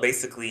episode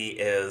basically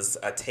is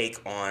a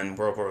take on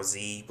World War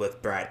Z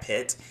with Brad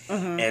Pitt.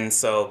 And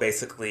so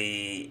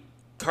basically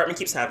Cartman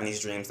keeps having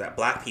these dreams that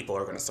black people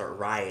are going to start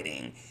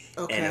rioting.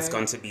 And it's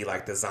going to be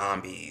like the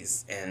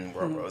zombies in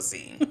World War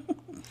Z.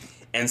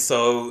 And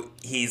so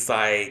he's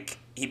like,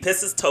 he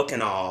pisses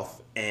Token off.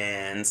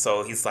 And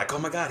so he's like, oh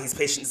my God, he's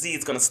Patient Z.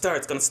 It's going to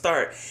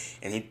start.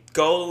 And he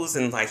goes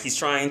and like, he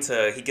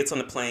gets on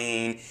the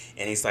plane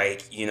and he's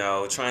like, you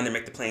know, trying to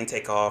make the plane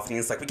take off. And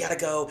he's like, we got to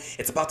go.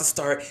 It's about to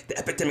start. The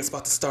epidemic's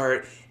about to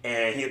start.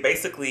 And he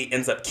basically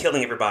ends up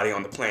killing everybody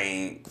on the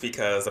plane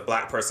because a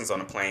black person's on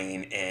the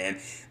plane and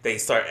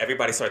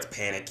everybody starts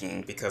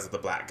panicking because of the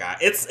black guy.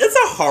 It's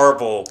a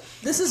horrible.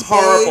 This is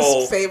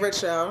Bay's favorite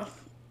show.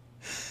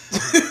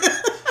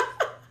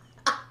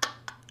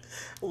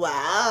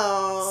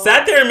 Wow.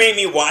 Sat there and made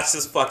me watch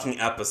this fucking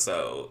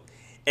episode.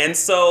 And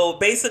so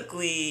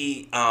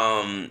basically,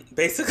 the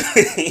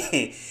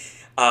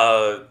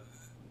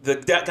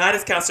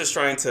guidance counselor is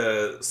trying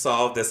to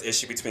solve this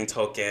issue between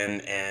Token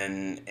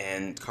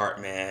and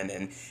Cartman,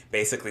 and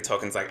basically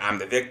Token's like, I'm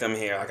the victim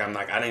here. Like I'm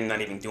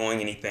not even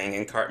doing anything,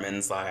 and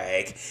Cartman's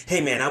like,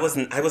 hey man, I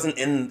wasn't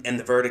in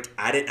the verdict.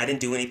 I didn't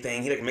do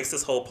anything. He like makes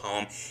this whole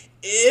poem.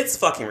 It's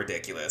fucking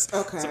ridiculous.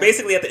 Okay. So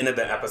basically, at the end of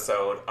the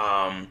episode,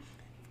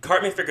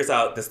 Cartman figures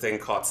out this thing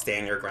called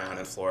Stand Your Ground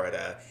in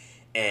Florida.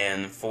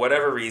 And for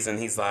whatever reason,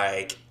 he's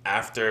like,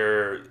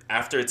 after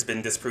it's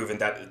been disproven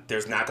that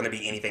there's not going to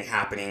be anything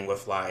happening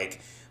with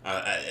like,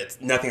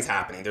 nothing's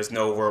happening. There's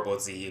no World War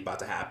Z about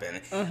to happen.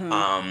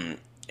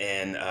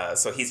 Mm-hmm.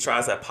 So he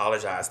tries to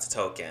apologize to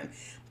Token.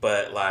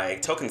 But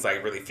like Token's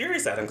like really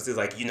furious at him because he's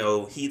like, you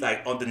know, he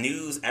like on the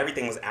news,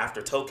 everything was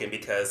after Token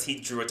because he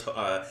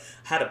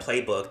had a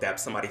playbook that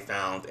somebody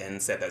found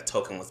and said that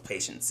Token was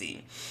Patient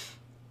Z.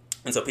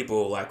 And so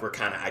people like were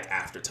kind of like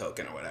after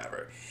Token or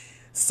whatever.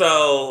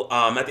 So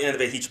at the end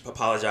of it, he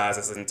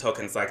apologizes, and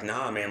Token's like,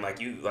 "Nah, man,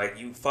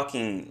 you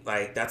fucking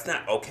like that's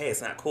not okay.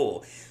 It's not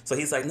cool." So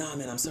he's like, "Nah,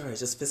 man, I'm sorry.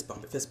 Just fist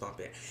bump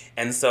it."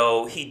 And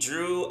so he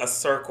drew a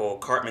circle.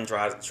 Cartman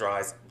draws.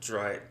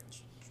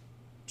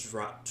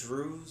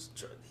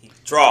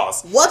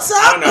 What's up?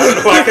 I don't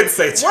know why I can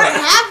say. What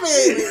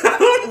happened? I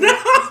don't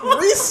know.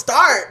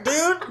 Restart,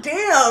 dude.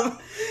 Damn.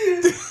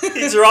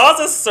 He draws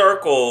a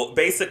circle,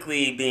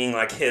 basically being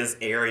like his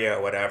area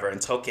or whatever,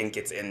 and Token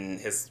gets in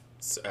his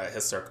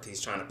circle. He's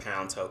trying to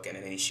pound Token,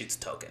 and then he shoots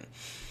Token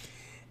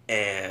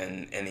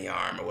and in the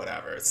arm or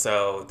whatever.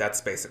 So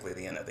that's basically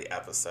the end of the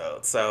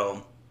episode.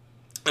 So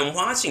I'm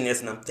watching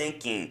this and I'm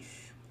thinking,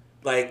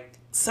 like,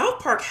 South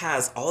Park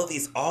has all of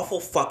these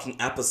awful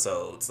fucking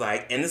episodes,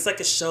 like, and it's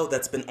like a show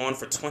that's been on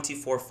for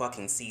 24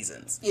 fucking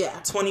seasons. Yeah.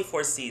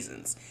 24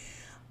 seasons.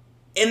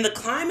 In the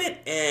climate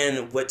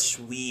in which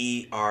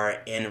we are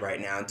in right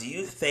now, do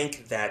you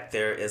think that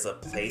there is a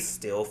place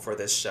still for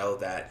this show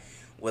that,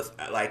 with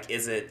like,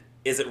 is it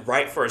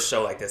right for a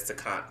show like this to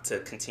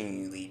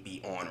continually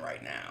be on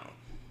right now?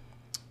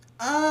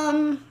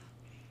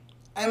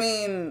 I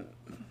mean,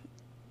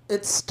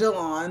 it's still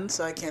on,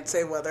 so I can't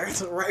say whether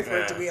it's right for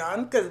it to be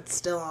on because it's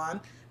still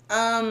on.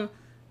 I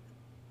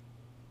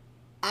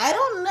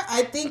don't know.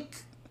 I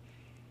think,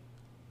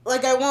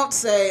 like, I won't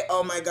say,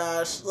 oh my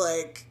gosh,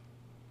 like,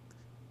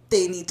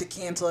 they need to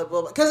cancel it,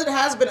 because it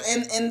has been,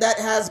 and that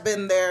has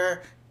been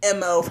their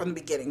MO from the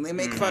beginning. They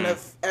make fun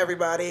of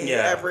everybody,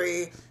 I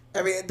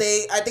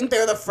think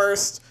they're the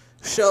first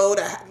show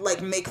to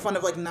like make fun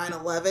of like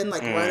 9/11,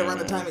 like right around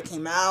the time it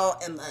came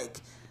out, and like,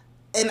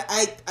 and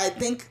I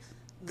think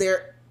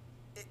there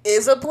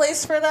is a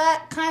place for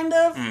that kind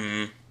of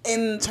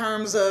in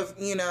terms of,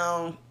 you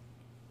know,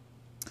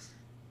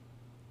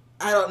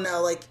 I don't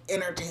know, like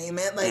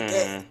entertainment, like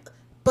it,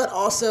 but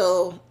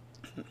also,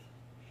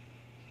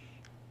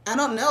 I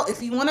don't know,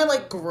 if you want to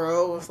like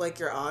grow with like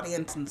your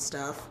audience and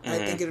stuff, I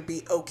think it would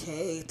be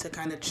okay to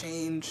kind of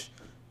change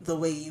the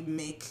way you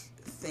make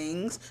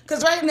things.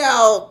 Because right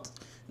now,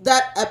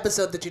 that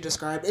episode that you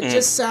described, it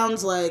just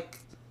sounds like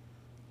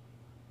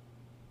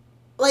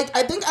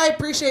I think I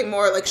appreciate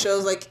more like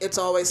shows like It's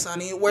Always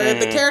Sunny, where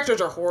the characters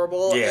are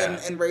horrible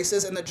and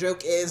racist, and the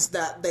joke is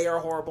that they are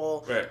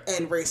horrible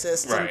and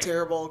racist and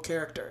terrible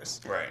characters.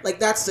 Right. Like,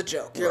 that's the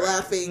joke. You're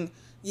laughing,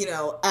 you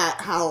know,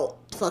 at how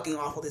fucking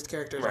awful these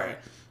characters are.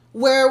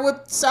 Where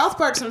with South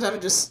Park, sometimes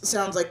it just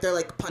sounds like they're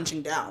like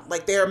punching down.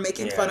 Like, they're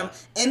making fun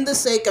of, in the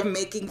sake of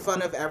making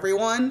fun of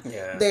everyone,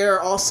 they're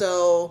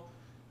also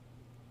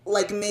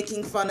like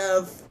making fun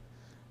of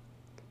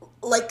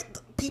like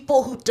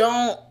people who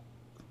don't,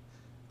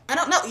 I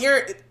don't know.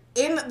 You're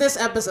in this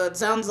episode.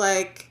 Sounds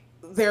like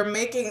they're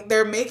making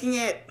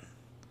it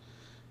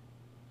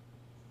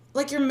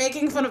like you're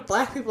making fun of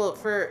black people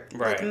for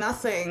like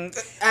nothing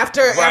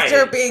after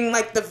being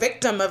like the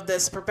victim of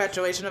this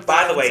perpetuation of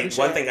violence. By the way,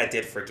 one thing I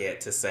did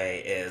forget to say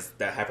is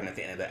that happened at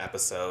the end of the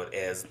episode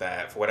is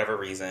that for whatever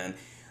reason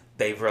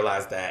they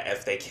realized that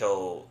if they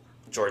kill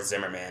George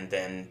Zimmerman,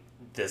 then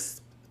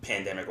this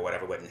pandemic or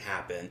whatever wouldn't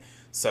happen.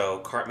 So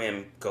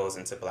Cartman goes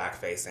into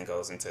blackface and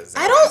goes into Zimmerman's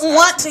I don't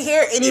want to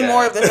hear any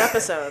more of this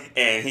episode.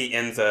 And he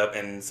ends up,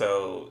 and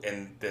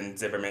then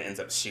Zimmerman ends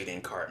up shooting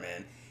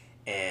Cartman,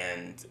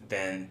 and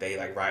then they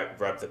like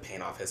rub the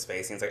paint off his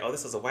face. And he's like, "Oh,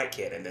 this is a white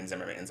kid," and then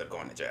Zimmerman ends up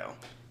going to jail.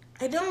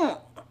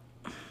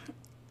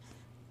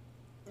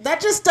 That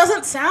just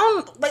doesn't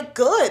sound like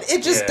good.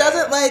 It just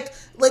doesn't like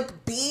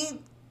be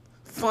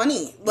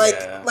funny.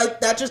 Like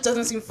that just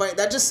doesn't seem funny.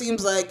 That just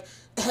seems like,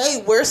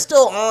 hey, we're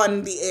still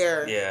on the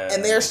air,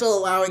 and they're still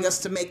allowing us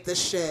to make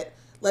this shit.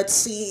 Let's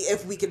see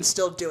if we can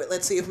still do it.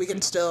 Let's see if we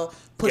can still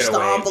push the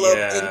envelope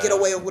and get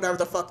away with whatever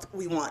the fuck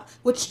we want,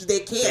 which they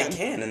can. They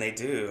can, and they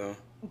do.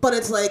 But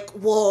it's like,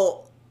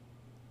 well,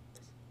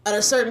 at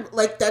a certain,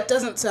 like, that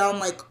doesn't sound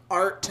like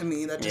art to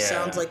me. That just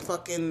sounds like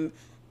fucking,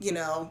 you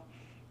know,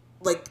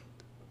 like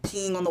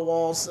peeing on the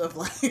walls of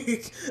like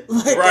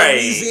a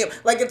museum.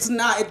 Like, it's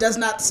not. It does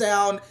not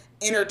sound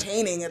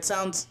entertaining. It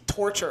sounds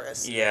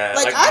torturous. Yeah,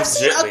 like I've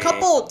seen a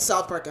couple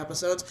South Park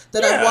episodes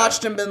that I've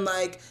watched and been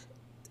like,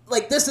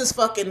 this is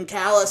fucking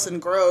callous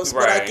and gross,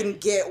 but I can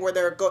get where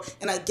they're going,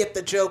 and I get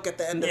the joke at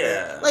the end of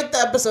it. Like the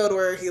episode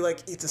where he like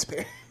eats his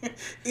parents,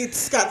 eats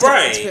Scott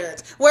Tipton's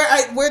parents. Where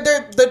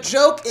the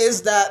joke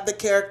is that the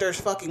character's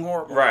fucking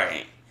horrible.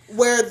 Right.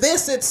 Where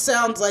this, it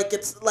sounds like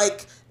it's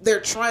like they're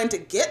trying to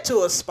get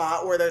to a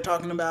spot where they're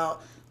talking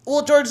about,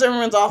 well, George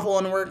Zimmerman's awful,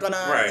 and we're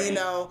gonna, you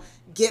know,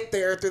 get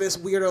there through this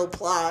weirdo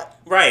plot.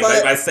 Right.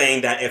 But by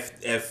saying that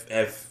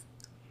if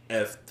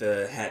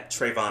had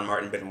Trayvon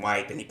Martin been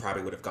white, then he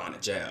probably would have gone to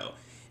jail.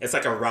 It's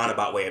like a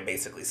roundabout way of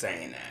basically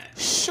saying that.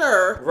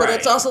 Sure, but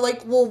it's also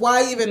like, well,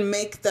 why even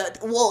make that?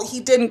 Well, he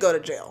didn't go to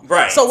jail.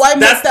 Right. So why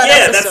make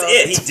that episode? That's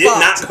it. He did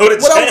not go to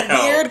jail. What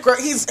a weird...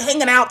 he's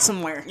hanging out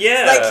somewhere.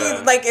 Yeah.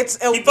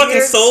 He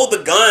fucking sold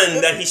the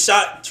gun that he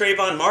shot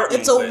Trayvon Martin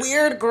It's a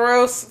weird,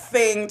 gross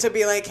thing to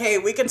be like, hey,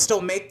 we can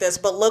still make this,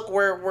 but look,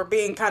 we're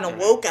being kind of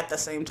woke at the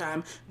same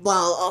time,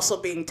 while also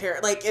being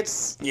terrible. Like,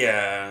 it's...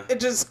 Yeah.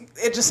 It just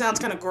sounds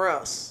kind of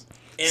gross.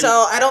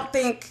 So I don't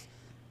think...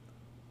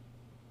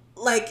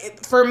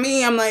 Like, for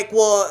me, I'm like,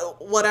 well,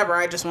 whatever,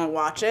 I just won't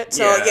watch it.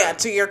 So,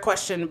 to your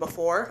question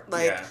before,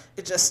 like,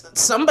 it just,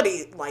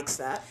 somebody likes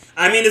that.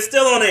 I mean, it's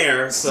still on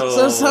air,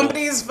 so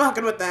somebody's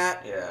fucking with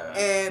that. Yeah.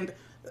 And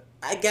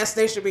I guess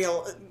they should be,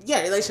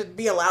 they should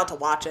be allowed to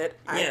watch it.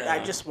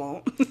 I just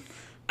won't.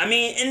 I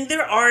mean, and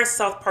there are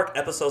South Park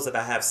episodes that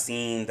I have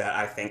seen that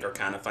I think are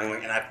kind of funny.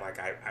 And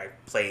I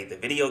play the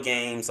video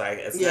games. Like,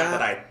 it's not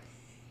that I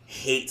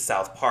hate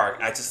South Park.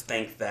 I just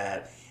think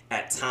that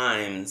at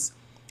times...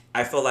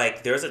 I feel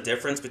like there's a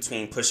difference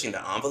between pushing the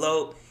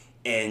envelope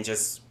and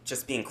just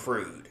being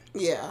crude.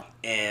 Yeah.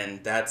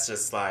 And that's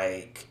just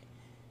like,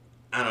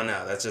 I don't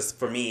know. That's just,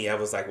 for me, I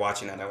was like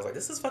watching that and I was like,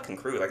 this is fucking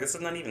crude. Like, this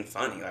is not even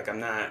funny. Like, I'm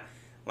not,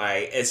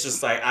 like, it's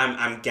just like,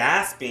 I'm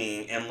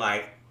gasping and I'm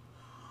like,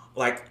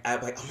 oh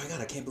my God,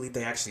 I can't believe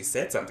they actually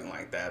said something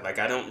like that. Like,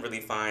 I don't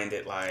really find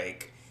it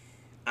like,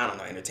 I don't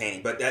know,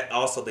 entertaining. But that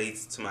also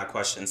leads to my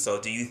question.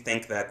 So do you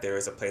think that there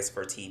is a place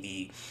for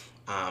TV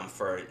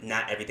for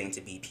not everything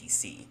to be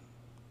PC?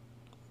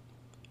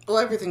 Well,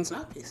 everything's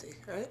not PC,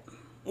 right?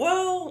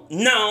 Well,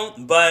 no,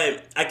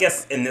 but I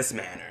guess in this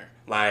manner,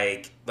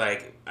 like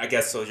I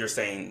guess so. You're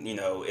saying, you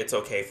know, it's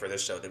okay for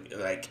this show to be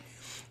like,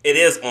 it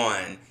is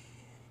on.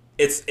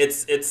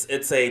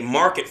 It's a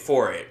market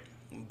for it,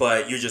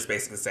 but you're just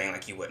basically saying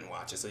like you wouldn't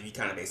watch it. So you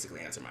kind of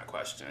basically answer my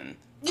question.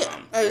 Yeah,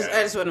 I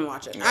just wouldn't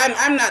watch it. Yeah.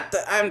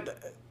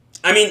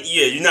 I mean,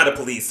 you're not a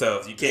police,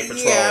 so you can't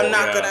patrol. Yeah, I'm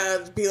not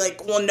gonna be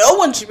like, well, no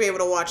one should be able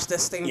to watch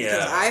this thing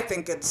because I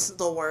think it's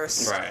the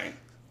worst. Right.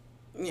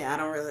 Yeah, I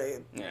don't really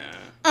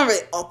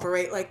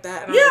operate like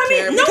that. I don't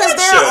care. Because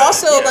they're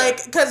also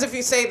like, because if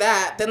you say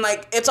that, then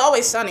like, It's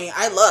Always Sunny,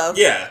 I love.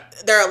 Yeah.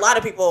 There are a lot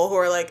of people who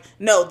are like,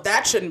 no,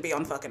 that shouldn't be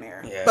on fucking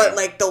air. Yeah. But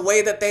like the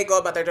way that they go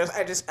about their dress,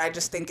 I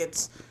just think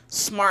it's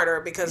smarter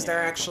because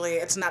they're actually,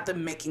 it's not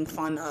them making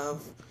fun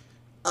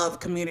of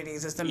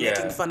communities, it's them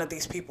making fun of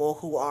these people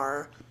who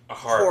are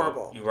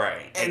horrible.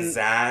 Right. And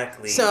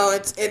exactly. So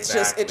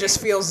it just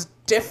feels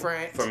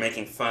different for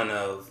making fun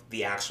of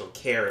the actual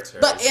character.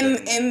 But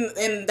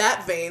in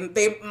that vein,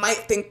 they might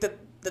think that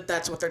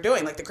that's what they're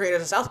doing. Like the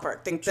creators of South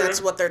Park think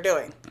that's what they're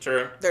doing.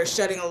 True. They're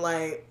shedding a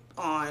light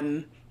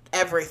on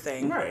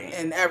everything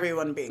and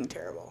everyone being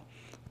terrible.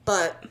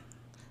 But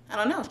I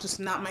don't know, it's just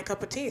not my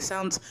cup of tea.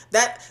 Sounds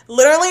that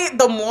literally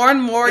the more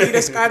and more you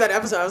describe that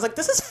episode, I was like,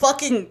 this is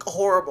fucking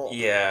horrible.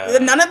 Yeah.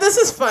 None of this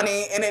is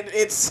funny, and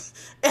it's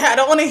I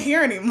don't want to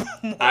hear anymore.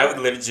 I would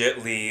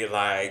legitly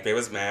like, they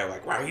was mad,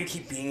 like, why do you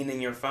keep being in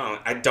your phone?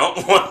 I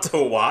don't want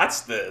to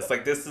watch this.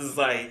 Like, this is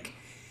like,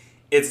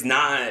 it's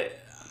not,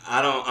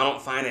 I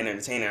don't find it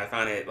entertaining. I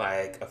find it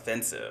like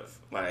offensive,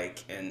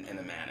 like in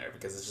a manner,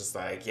 because it's just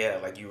like,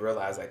 like you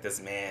realize like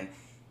this man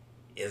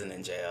isn't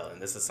in jail,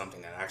 and this is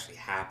something that actually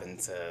happened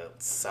to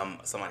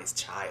somebody's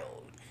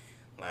child.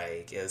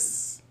 Like,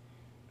 it's,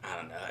 I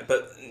don't know.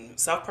 But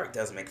South Park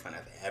does make fun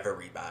of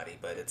everybody,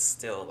 but it's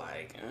still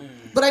like...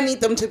 But I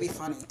need them to be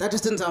funny. That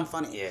just didn't sound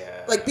funny.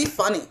 Yeah. Like, be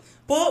funny.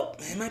 Well,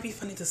 it might be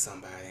funny to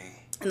somebody.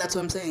 And that's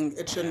what I'm saying.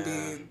 It shouldn't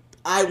be...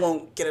 I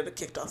won't get it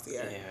kicked off the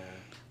air. Yeah.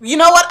 You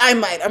know what? I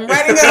might. I'm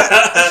writing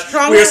a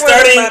strongly We're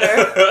starting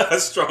a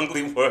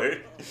strongly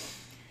word.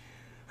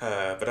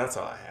 But that's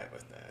all I had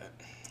with that.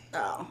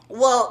 Oh.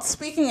 Well,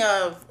 speaking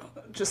of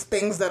just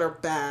things that are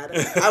bad,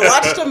 I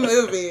watched a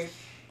movie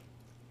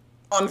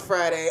on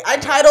Friday. I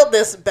titled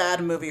this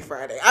Bad Movie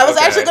Friday. I was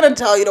actually going to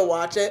tell you to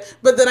watch it,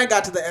 but then I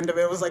got to the end of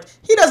it. It was like,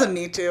 he doesn't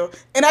need to.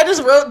 And I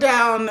just wrote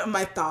down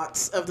my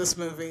thoughts of this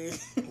movie.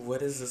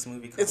 What is this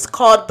movie called? It's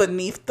called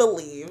Beneath the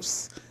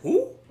Leaves.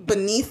 Who?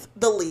 Beneath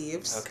the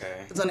Leaves.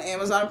 Okay. It's on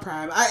Amazon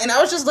Prime. I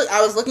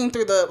was looking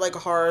through the like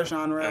horror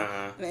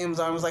genre, and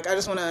Amazon was like, I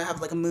just want to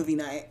have like a movie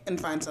night and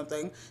find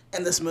something.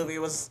 And this movie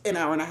was an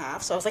hour and a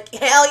half, so I was like,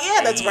 hell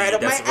yeah, that's right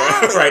up my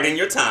alley. Right in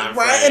your time.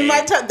 Right in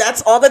my time.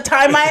 That's all the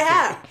time I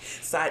have.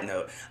 Side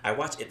note: I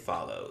watched It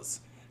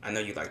Follows. I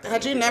know you like that.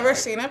 Had you never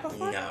seen it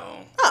before? No.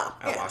 Oh.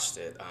 I watched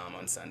it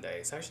on Sunday.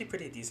 It's actually a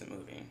pretty decent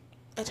movie.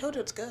 I told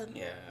you it's good.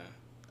 Yeah.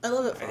 I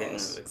love It I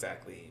Follows. didn't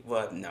exactly.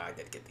 Well, no, I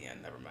did get the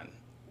end. Never mind.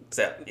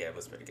 So, yeah, it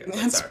was pretty good.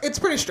 It's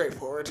pretty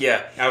straightforward.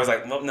 Yeah, I was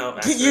like, well, no.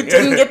 Actually. You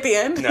didn't get the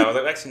end?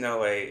 No, actually, no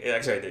way.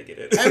 Actually, I did get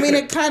it. I mean,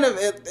 it kind of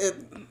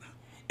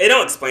It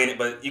don't explain it,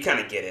 but you kind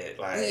of get it,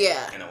 like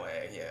in a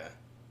way, yeah.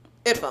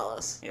 It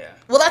Follows. Yeah.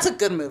 Well, that's a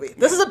good movie.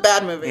 This is a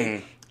bad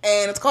movie,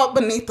 and it's called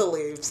Beneath the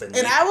Leaves. And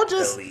I will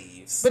just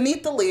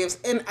Beneath the Leaves,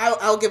 and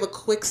I'll give a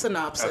quick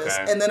synopsis,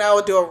 and then I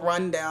will do a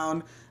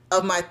rundown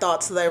of my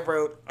thoughts that I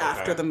wrote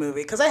after the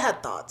movie because I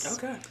had thoughts.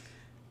 Okay.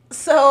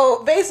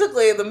 So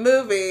basically, the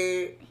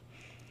movie.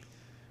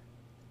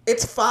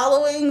 It's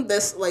following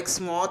this like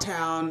small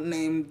town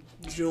named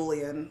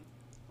Julian,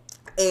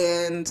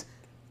 and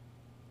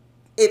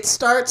it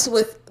starts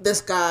with this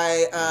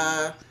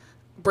guy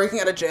breaking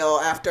out of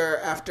jail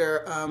after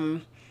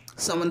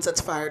someone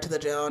sets fire to the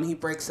jail, and he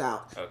breaks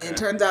out. Okay. And it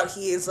turns out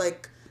he is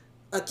like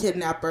a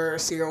kidnapper,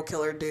 serial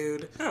killer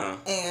dude,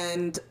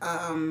 and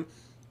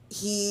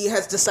he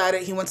has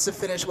decided he wants to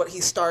finish what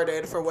he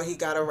started for what he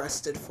got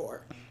arrested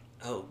for.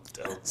 Oh,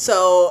 dope.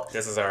 So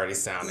this is already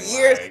sounding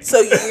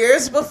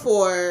years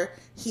before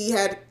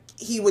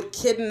he would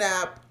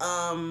kidnap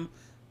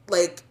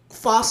like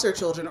foster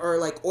children or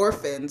like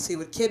orphans. He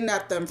would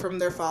kidnap them from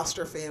their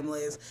foster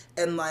families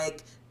and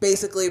like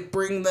basically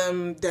bring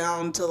them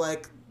down to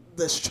like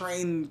this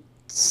train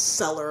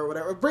cellar or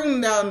whatever. Bring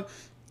them down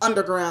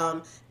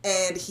underground,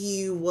 and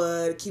he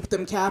would keep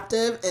them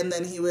captive, and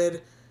then he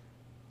would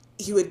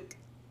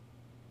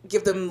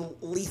give them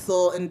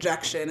lethal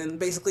injection and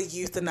basically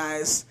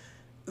euthanize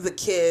the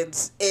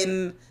kids,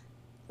 in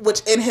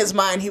his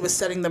mind he was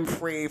setting them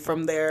free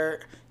from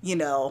their,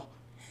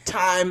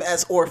 time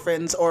as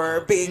orphans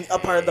or being a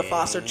part of the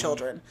foster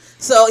children.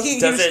 So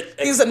he's a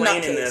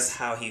nutcase. In this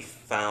how he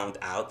found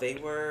out they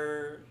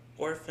were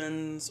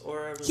orphans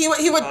or he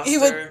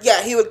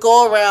would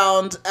go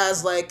around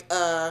as like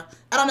I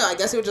don't know, I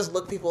guess he would just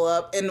look people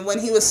up, and when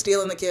he was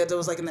stealing the kids it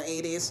was like in the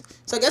 80s,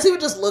 so I guess he would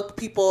just look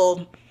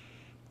people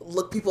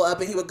up,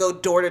 and he would go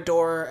door to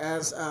door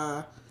as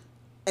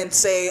and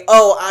say,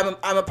 oh,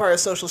 I'm a part of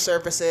social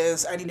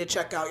services, I need to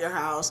check out your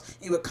house.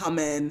 He would come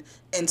in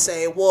and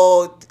say,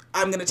 well,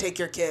 I'm going to take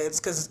your kids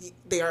because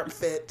they aren't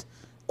fit,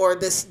 or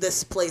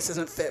this place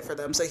isn't fit for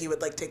them. So he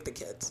would like take the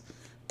kids.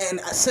 And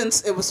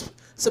since it was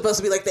supposed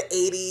to be like the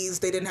 80s,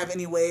 they didn't have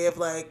any way of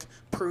like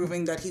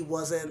proving that he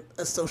wasn't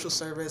a social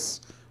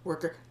service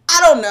worker. I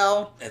don't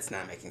know. It's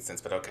not making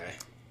sense, but okay.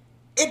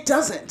 It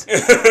doesn't.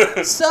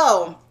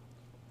 So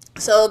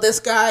this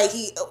guy,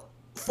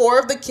 4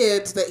 of the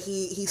kids that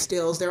he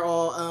steals, they're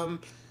all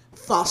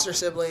foster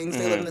siblings.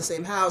 They live in the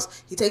same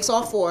house. He takes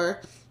all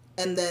 4,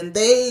 and then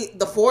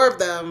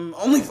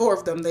only 4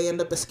 of them, they end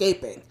up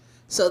escaping.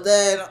 So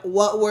then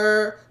what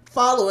we're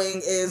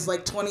following is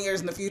like 20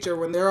 years in the future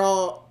when they're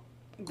all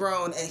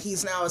grown, and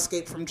he's now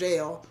escaped from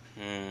jail,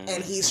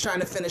 and he's trying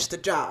to finish the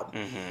job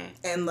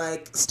and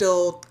like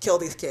still kill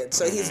these kids.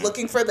 So he's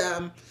looking for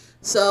them.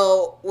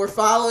 So we're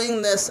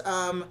following this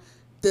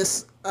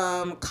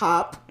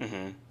cop.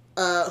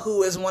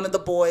 Who is one of the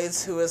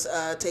boys who is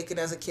taken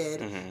as a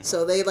kid.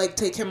 So they like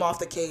take him off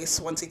the case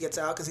once he gets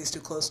out because he's too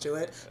close to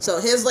it. So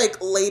his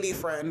like lady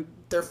friend,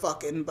 they're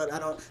fucking, but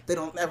they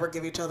don't ever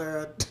give each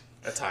other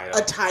a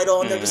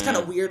title, and they're just kind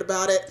of weird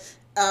about it.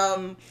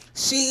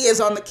 She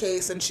is on the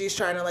case, and she's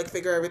trying to like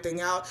figure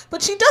everything out,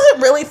 but she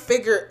doesn't really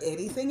figure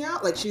anything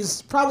out. Like,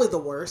 she's probably the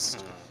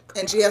worst,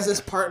 and she has this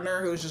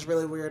partner who's just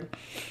really weird.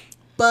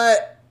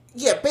 But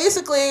yeah,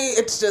 basically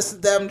it's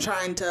just them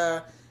trying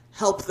to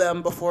help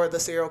them before the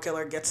serial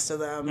killer gets to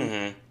them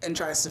and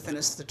tries to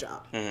finish the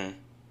job.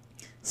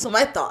 So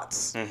my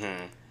thoughts.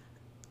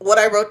 What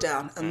I wrote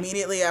down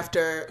immediately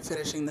after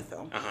finishing the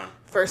film.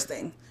 First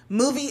thing,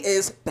 movie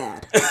is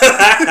bad.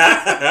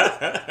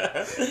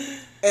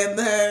 And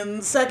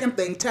then second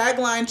thing,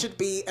 tagline should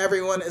be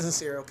everyone is a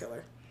serial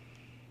killer.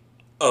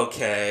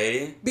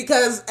 Okay.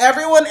 Because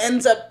everyone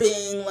ends up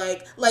being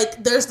like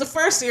there's the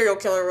first serial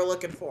killer we're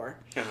looking for.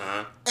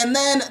 And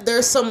then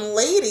there's some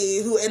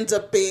lady who ends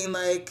up being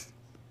like,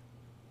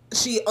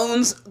 she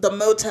owns the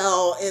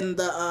motel in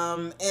the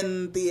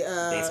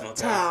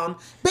town.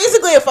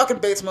 Basically a fucking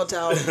Bates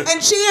Motel.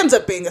 And she ends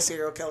up being a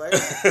serial killer.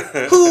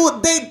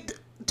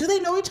 Do they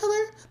know each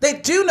other? They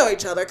do know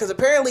each other, because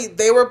apparently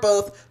they were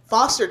both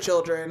foster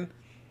children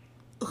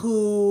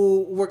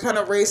who were kind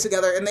of raised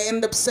together, and they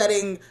end up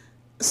setting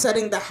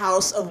the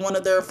house of one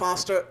of their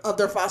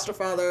foster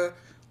father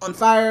on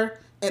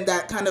fire, and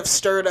that kind of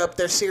stirred up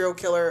their serial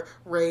killer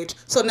rage.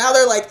 So now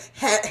they're like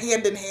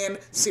hand in hand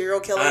serial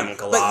killing.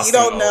 But you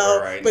don't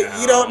know.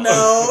 You don't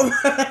know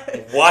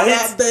what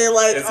that they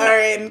like are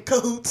in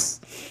cahoots.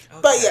 Okay.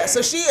 But yeah,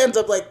 so she ends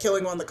up like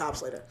killing one of the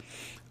cops later.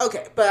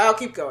 Okay, but I'll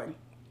keep going.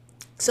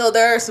 So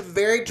there are some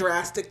very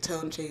drastic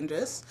tone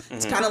changes.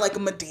 It's kind of like a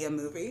Medea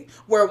movie,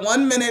 where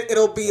 1 minute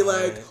it'll be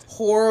like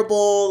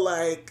horrible,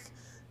 like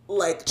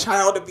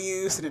child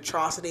abuse and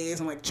atrocities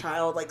and like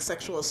child like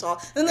sexual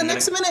assault, and then the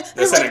next minute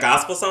there's like a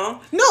gospel song.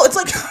 No, it's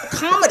like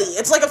comedy.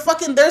 It's like a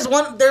fucking there's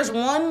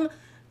one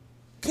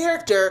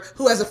character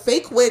who has a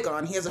fake wig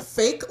on. He has a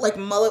fake like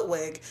mullet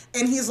wig,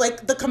 and he's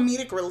like the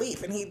comedic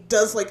relief, and he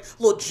does like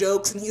little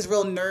jokes, and he's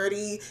real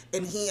nerdy,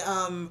 and he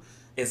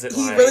Is it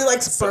he really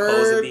likes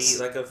birds. Supposed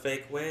to be like a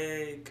fake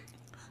wig?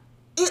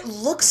 It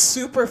looks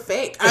super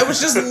fake. I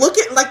was just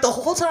looking, like, the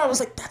whole time I was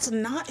like, that's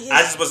not his.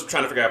 I just was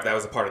trying to figure out if that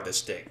was a part of the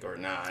shtick or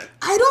not.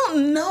 I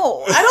don't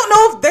know. I don't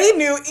know if they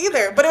knew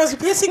either, but it was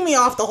pissing me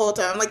off the whole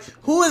time. Like,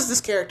 who is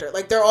this character?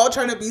 Like, they're all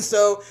trying to be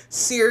so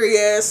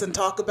serious and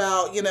talk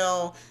about, you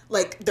know,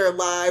 like, their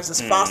lives as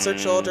foster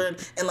children.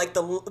 And, like,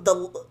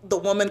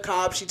 the woman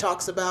cop, she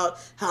talks about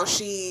how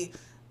she...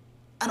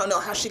 I don't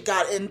know how she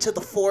got into the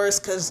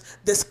forest because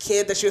this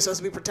kid that she was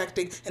supposed to be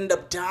protecting ended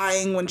up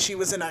dying when she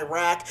was in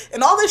Iraq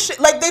and all this shit.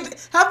 Like, they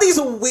have these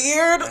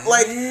weird,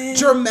 like,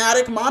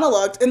 dramatic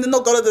monologues, and then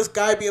they'll go to this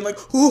guy being like,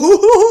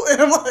 hoo,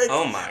 and I'm like,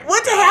 oh my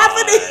what's God.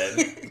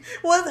 happening?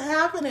 What's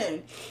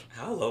happening?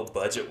 How low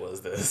budget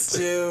was this?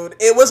 Dude,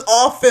 it was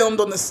all filmed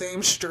on the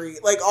same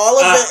street. Like, all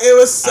of it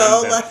was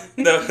so, like...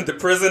 The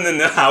prison and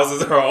the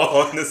houses are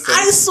all on the same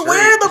I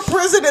swear the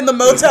prison and the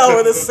motel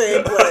were the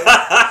same place.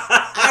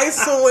 I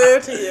swear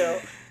to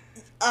you.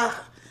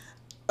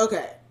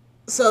 Okay.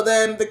 So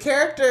then the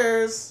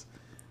characters...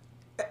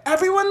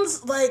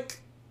 Everyone's,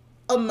 like,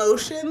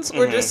 emotions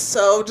were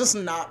just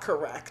not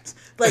correct.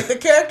 Like, the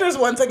characters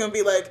one second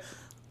be like,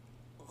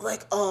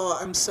 oh,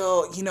 I'm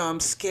so, you know, I'm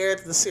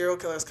scared the serial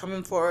killer is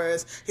coming for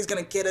us. He's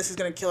going to get us. He's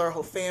going to kill our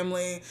whole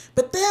family.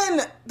 But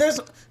then there's,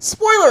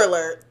 spoiler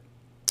alert,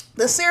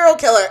 the serial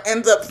killer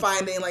ends up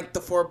finding, like,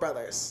 the 4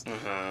 brothers.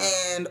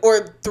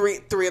 Or three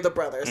of the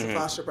brothers, the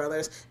foster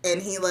brothers.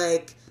 And he,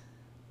 like,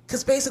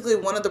 because basically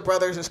one of the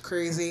brothers is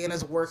crazy and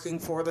is working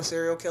for the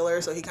serial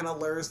killer. So he kind of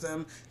lures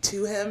them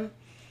to him.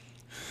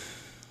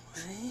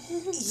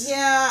 What?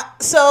 Yeah,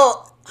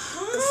 so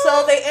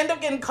they end up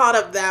getting caught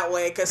up that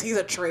way because he's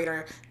a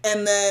traitor.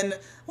 And then...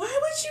 Why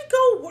would you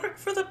go work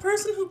for the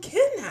person who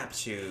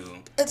kidnapped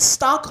you? It's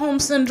Stockholm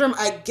Syndrome.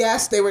 I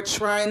guess they were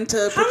trying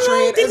to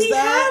portray it as that.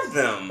 How long did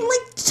he have them?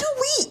 Like 2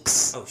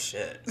 weeks. Oh,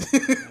 shit.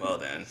 Well,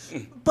 then.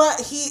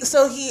 But he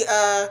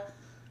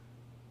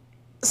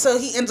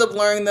ends up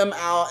luring them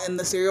out, and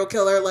the serial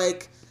killer,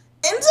 like,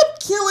 ends up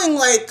killing,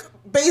 like,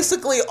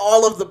 basically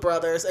all of the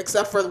brothers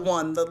except for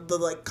one, the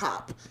like,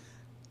 cop.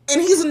 And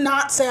he's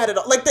not sad at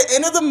all. Like, the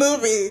end of the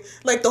movie,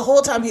 like, the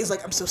whole time he's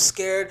like, I'm so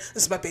scared.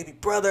 This is my baby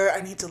brother.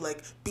 I need to,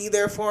 like, be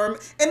there for him.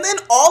 And then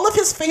all of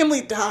his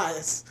family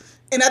dies.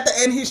 And at the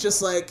end, he's just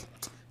like,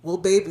 well,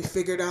 babe, we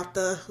figured that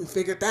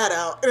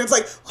out. And it's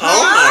like, huh?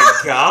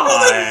 Oh, my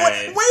God.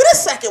 Like, wait a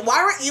second.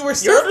 You were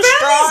so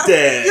distraught.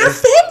 Dead. Your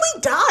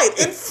family died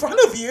in front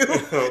of you.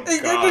 Oh,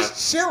 and you're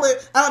just chilling.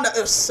 I don't know.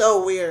 It was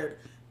so weird.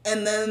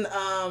 And then,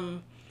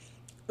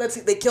 let's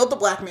see, they killed the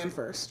black man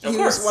first. He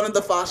was one of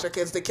the foster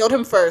kids. They killed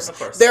him first. Of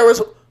course. There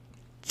was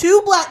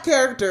 2 black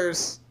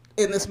characters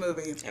in this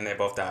movie. And they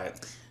both died.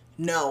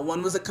 No,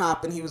 one was a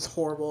cop and he was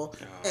horrible.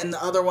 Oh. And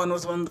the other one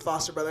was one of the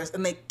foster brothers.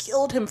 And they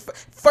killed him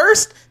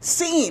first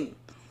scene.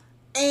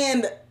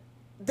 And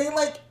they,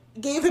 like,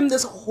 gave him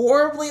this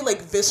horribly,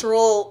 like,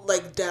 visceral,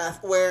 like,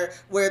 death where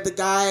the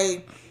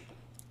guy...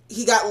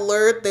 He got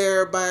lured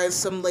there by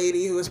some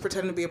lady who was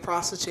pretending to be a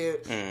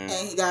prostitute, and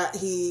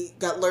he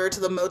got lured to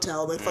the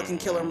motel, the fucking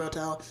killer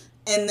motel,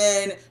 and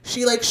then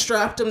she, like,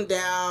 strapped him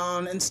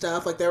down and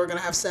stuff, like they were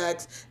gonna have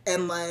sex,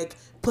 and, like,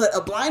 put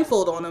a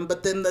blindfold on him,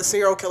 but then the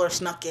serial killer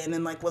snuck in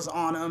and, like, was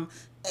on him,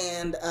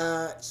 and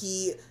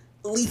he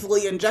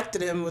lethally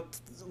injected him with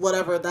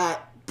whatever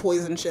that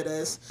poison shit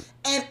is.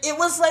 And it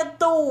was, like,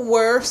 the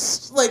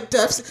worst, like,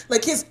 deaths.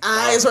 Like, his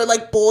eyes are,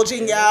 like,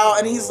 bulging out,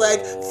 and he's,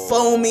 like,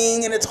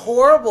 foaming, and it's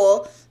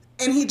horrible.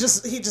 And he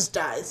just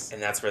dies.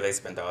 And that's where they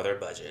spent all their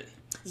budget.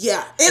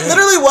 Yeah. It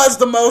literally was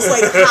the most,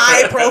 like,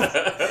 high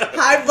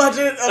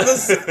budget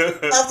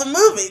of the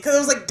movie. Because it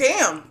was like,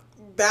 damn,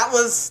 that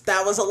was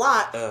a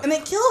lot. Ugh. And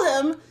they kill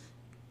him,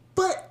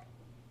 but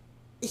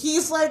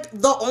he's, like,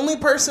 the only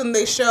person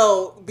they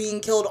show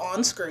being killed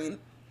on screen.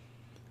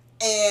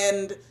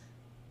 And...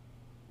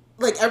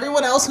 like,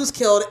 everyone else who's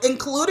killed,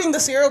 including the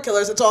serial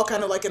killers, it's all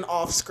kind of like an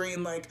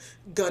off-screen, like,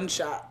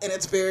 gunshot. And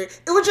it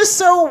was just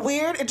so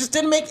weird. It just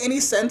didn't make any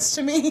sense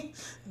to me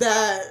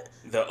that...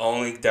 The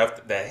only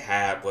death they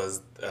had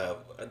was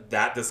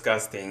that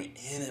disgusting,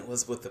 and it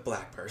was with the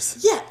black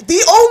person. Yeah,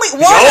 the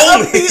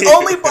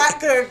only black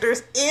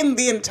characters in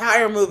the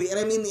entire movie. And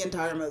I mean the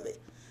entire movie.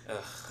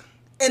 Ugh.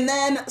 And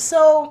then,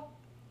 so...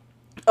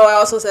 Oh, I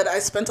also said I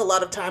spent a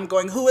lot of time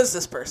going, who is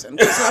this person?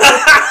 Because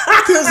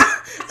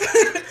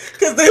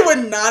they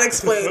would not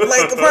explain.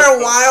 Like, for a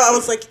while, I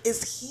was like,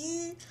 is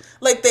he...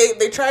 Like,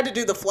 they tried to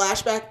do the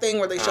flashback thing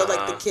where they showed,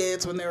 like, the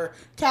kids when they were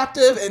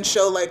captive and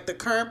show, like, the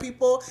current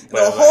people. And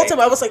the whole time,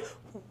 I was like,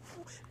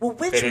 well, which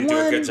one? They didn't do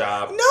a good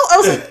job. No, I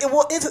was like,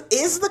 well,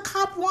 is the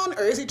cop one,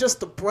 or is he just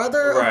the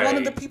brother of one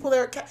of the people that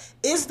are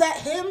is that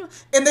him?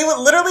 And they would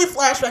literally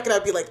flashback, and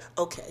I'd be like,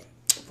 okay.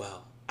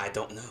 Well, I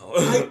don't know.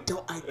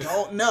 I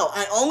don't know.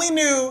 I only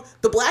knew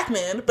the black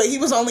man, but he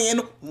was only in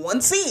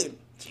one scene.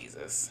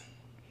 Jesus.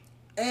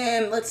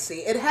 And let's see.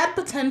 It had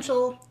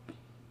potential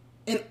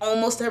in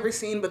almost every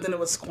scene, but then it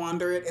would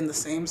squander it in the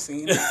same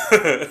scene.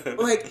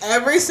 Like,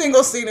 every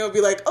single scene, it would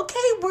be like, okay,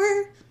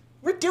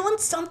 we're doing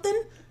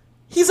something.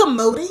 He's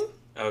emoting.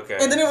 Okay.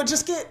 And then it would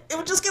just get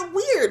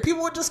weird.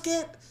 People would just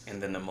get...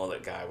 And then the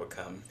mullet guy would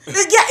come.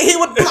 Yeah, he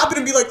would pop in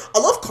and be like, I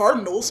love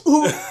Cardinals.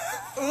 Ooh.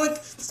 I'm like, what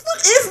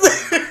is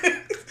this?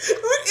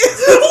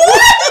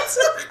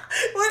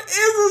 What is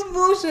this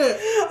bullshit?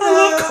 I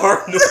love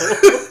Cardinals.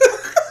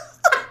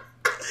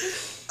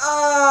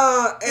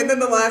 And then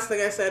the last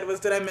thing I said was,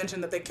 did I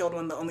mention that they killed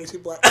one of the only two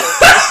black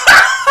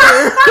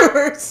characters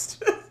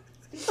first?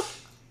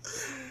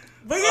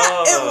 But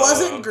yeah, it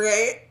wasn't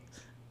great.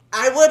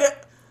 I would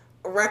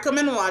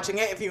recommend watching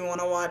it if you want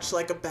to watch,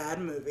 like, a bad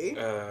movie.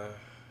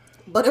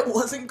 But it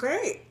wasn't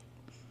great.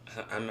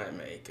 I might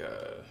make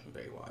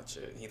Bay watch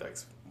it. He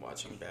likes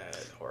watching bad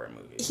horror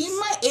movies. He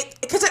might,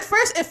 because at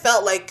first it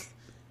felt like,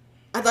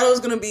 I thought it was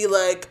going to be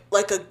like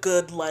a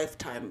good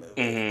Lifetime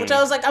movie. Which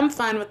I was like, I'm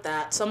fine with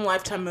that. Some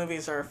Lifetime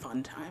movies are a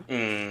fun time.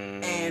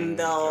 And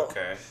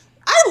okay.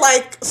 I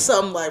like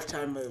some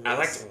Lifetime movies. I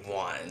liked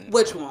one.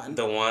 Which one?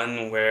 The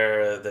one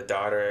where the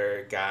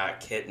daughter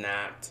got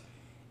kidnapped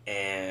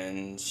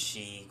and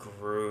she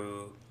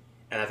grew,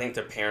 and I think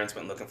their parents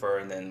went looking for her,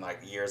 and then, like,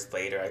 years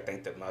later, I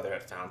think the mother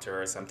had found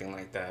her or something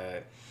like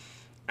that.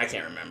 I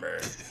can't remember.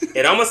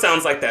 It almost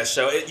sounds like that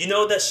show. You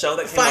know that show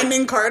that came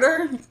Finding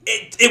Carter?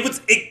 It sounded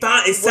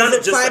was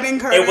it just Finding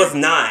like, Carter? It was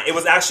not. It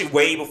was actually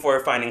way before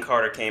Finding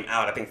Carter came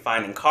out. I think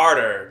Finding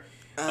Carter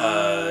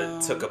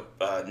took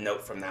a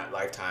note from that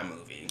Lifetime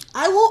movie.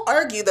 I will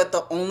argue that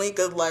the only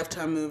good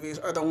Lifetime movies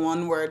are the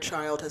one where a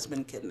child has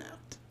been kidnapped.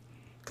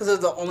 Because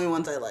they're the only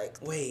ones I like.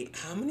 Wait,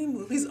 how many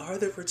movies are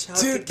there for child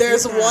Dude,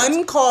 there's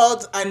one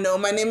called I Know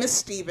My Name is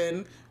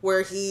Steven,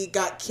 where he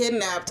got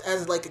kidnapped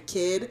as, like, a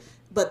kid,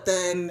 but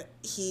then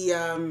he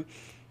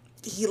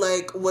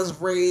like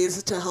was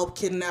raised to help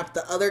kidnap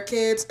the other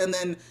kids, and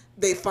then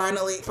he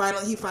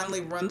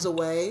finally runs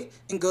away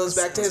and goes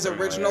back to his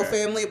original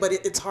family, but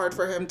it's hard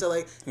for him to,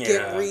 like,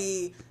 get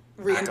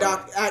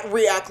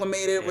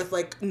reacclimated with,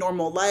 like,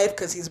 normal life,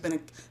 because he's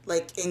been,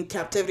 like, in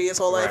captivity his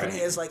whole life, and he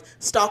has, like,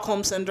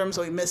 Stockholm syndrome,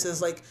 so he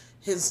misses, like,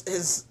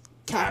 his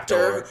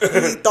captor who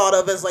he thought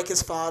of as, like,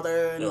 his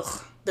father. And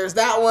there's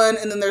that one,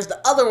 and then there's the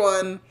other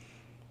one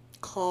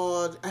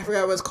called, I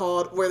forgot what it's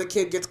called, where the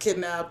kid gets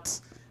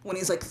kidnapped when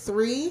he's, like,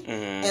 3,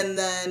 and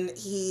then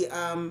he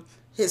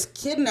his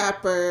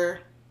kidnapper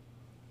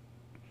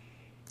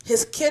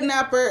is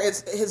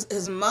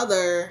his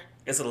mother.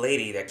 It's a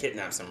lady that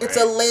kidnaps him, right? It's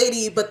a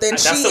lady, but then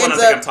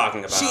I'm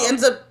talking about. She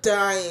ends up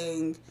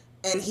dying,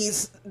 and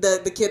he's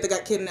the kid that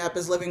got kidnapped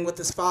is living with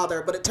his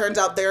father. But it turns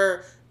out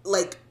they're,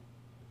 like,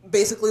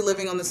 basically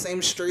living on the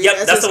same street.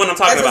 Yep, that's the one I'm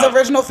talking about. His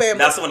original family.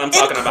 That's the one I'm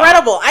talking about.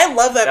 Incredible! I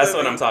love that. That's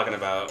movie. what I'm talking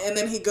about. And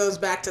then he goes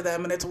back to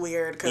them, and it's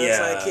weird because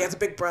like he has a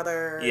big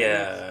brother.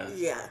 Yeah.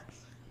 Yeah.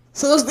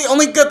 So those are the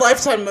only good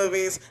Lifetime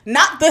movies.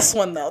 Not this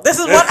one, though. This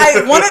is what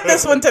I wanted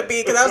this one to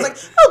be, because I was like,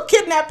 oh,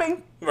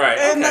 kidnapping. Right,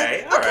 and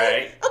okay, all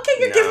right. Okay,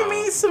 you're giving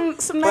me some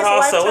nice Lifetime. But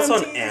also, it's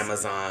on teas.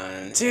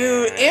 Amazon.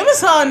 Dude,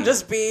 Amazon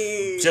just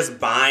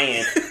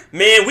buying.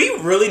 Man, we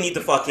really need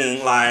to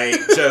fucking, like,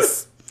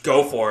 just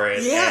go for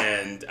it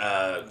and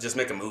just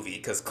make a movie,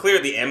 because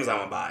clearly Amazon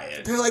will buy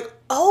it. They're like,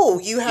 oh,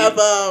 you have,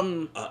 a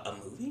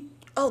movie?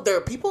 Oh, there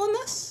are people in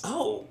this?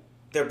 Oh,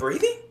 they're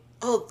breathing?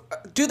 Oh,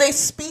 do they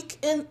speak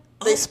in...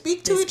 They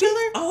speak to each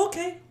other? Oh,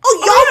 okay.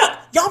 Oh,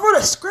 y'all wrote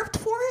a script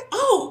for it?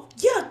 Oh,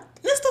 yeah.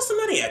 Let's throw some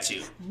money at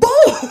you.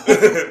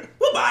 Boom!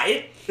 We'll buy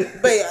it.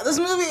 But yeah, this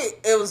movie,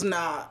 it was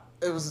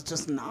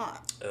just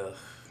not. Ugh.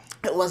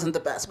 It wasn't the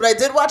best. But I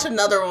did watch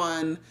another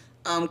one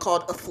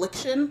called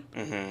Affliction,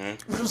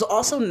 which was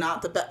also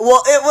not the best.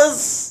 Well, it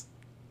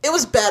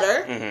was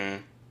better,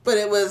 but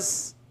it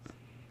was...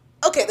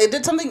 Okay, they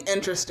did something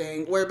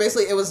interesting where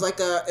basically it's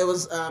like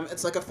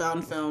a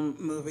found film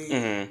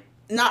movie.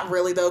 Not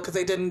really, though, because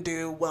they didn't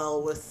do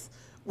well with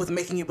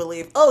making you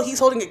believe, oh, he's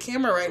holding a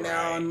camera right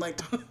now, and like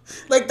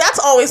that's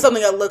always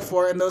something I look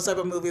for in those type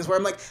of movies where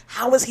I'm like,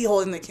 how is he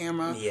holding the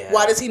camera? Yeah.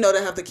 Why does he know to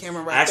have the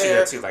camera right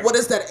there? Too, like, what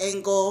is that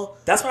angle?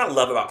 That's what I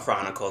love about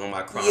Chronicle and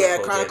why Chronicle. Yeah,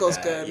 Chronicle's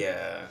good.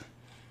 Yeah.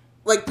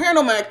 Like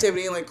Paranormal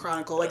Activity and like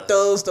Chronicle, like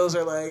those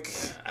are like.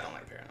 I don't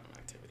like Paranormal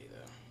Activity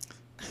though.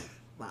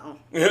 Wow.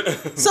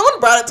 Someone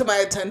brought it to my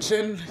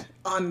attention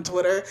on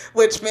Twitter,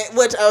 which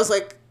I was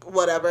like,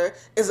 whatever,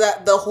 is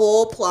that the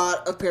whole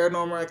plot of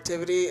Paranormal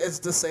Activity is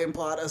the same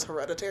plot as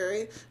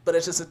Hereditary, but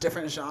it's just a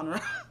different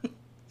genre.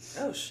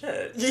 Oh,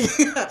 shit.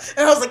 Yeah.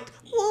 And I was like,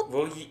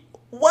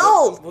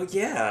 well,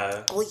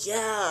 yeah. Well,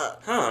 yeah.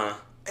 Huh.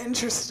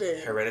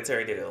 Interesting.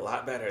 Hereditary did it a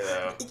lot better,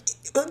 though.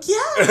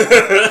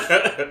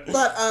 Yeah.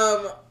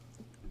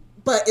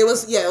 But it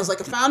was like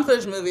a found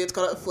footage movie. It's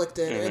called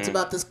Afflicted. Mm-hmm. It's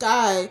about this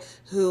guy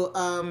who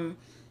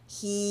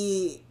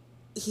he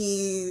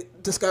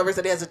discovers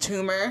that he has a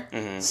tumor.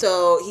 Mm-hmm.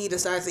 So he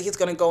decides that he's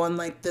going to go on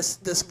like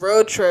this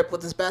road trip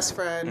with his best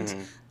friend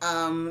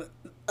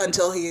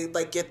until he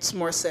like gets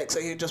more sick. So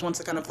he just wants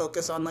to kind of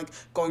focus on like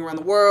going around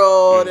the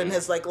world and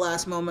his like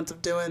last moments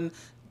of doing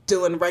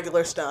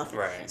regular stuff.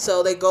 Right.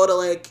 So they go to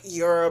like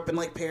Europe and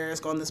like Paris,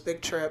 go on this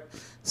big trip.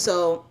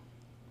 So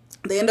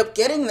they end up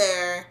getting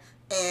there.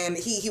 And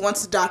he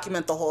wants to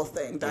document the whole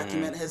thing,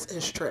 document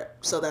his trip.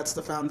 So that's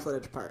the found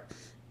footage part.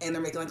 And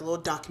they're making like a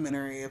little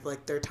documentary of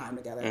like their time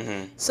together.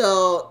 Mm-hmm.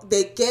 So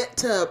they get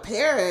to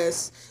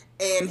Paris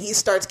and he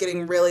starts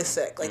getting really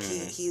sick. Like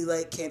he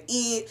like can't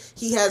eat.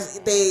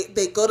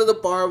 They go to the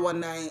bar one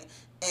night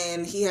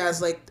and he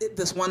has like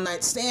this one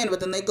night stand,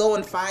 but then they go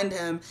and find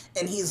him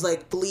and he's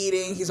like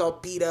bleeding, he's all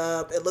beat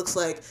up. It looks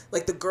like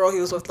the girl he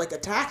was with like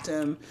attacked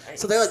him.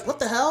 Nice. So they're like, what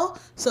the hell?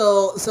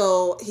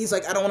 So he's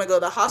like, I don't want to go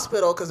to the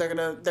hospital because they're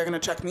gonna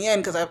check me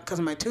in because of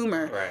my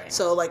tumor. Right.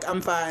 So like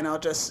I'm fine, I'll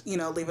just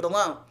leave it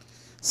alone.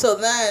 So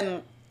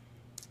then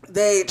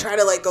they try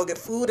to like go get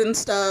food and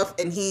stuff,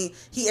 and he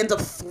ends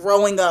up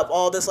throwing up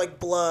all this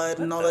like blood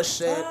and all this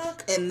shit,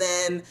 and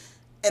then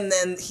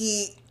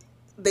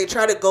they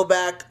try to go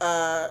back.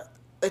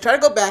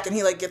 And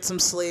he like gets some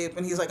sleep,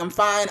 and he's like, "I'm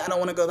fine. I don't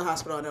want to go to the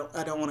hospital.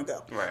 I don't want to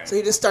go." Right. So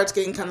he just starts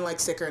getting kind of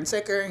like sicker and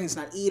sicker, and he's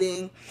not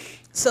eating.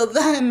 So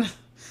then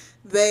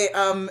they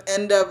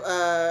end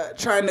up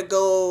trying to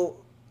go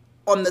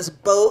on this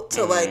boat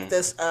to like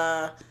this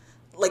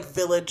like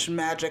village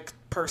magic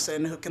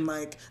person who can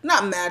like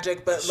not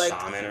magic but like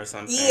shaman or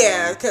something.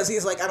 Yeah, because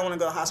he's like, I don't want to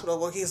go to the hospital.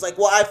 Well, he's like,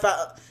 well,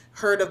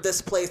 heard of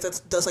this place that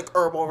does like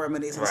herbal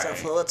remedies and stuff,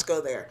 so let's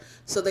go there.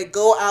 So they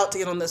go out to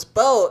get on this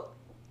boat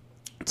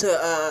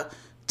to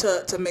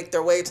make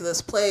their way to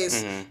this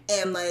place,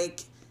 and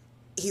like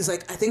he's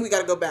like, I think we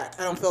gotta go back.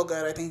 I don't feel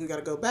good. I think we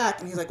gotta go back.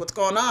 And he's like, what's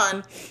going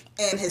on?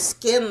 And his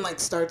skin like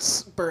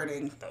starts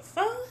burning. The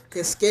fuck?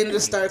 His skin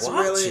just starts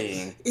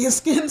his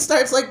skin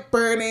starts like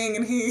burning,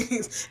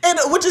 and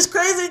which is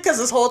crazy because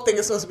this whole thing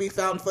is supposed to be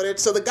found footage.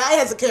 So the guy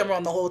has the camera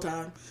on the whole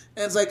time.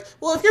 And it's like,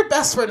 well, if your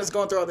best friend is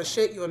going through all this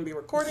shit, you wouldn't be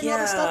recording all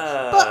this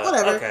stuff. But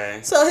whatever. Okay.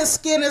 So his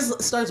skin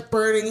starts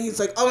burning. He's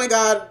like, oh my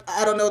God,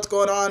 I don't know what's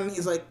going on.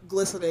 He's like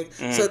glistening.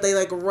 So they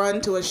like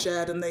run to a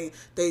shed and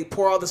they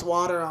pour all this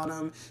water on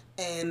him.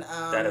 And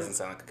that doesn't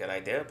sound like a good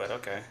idea, but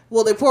okay.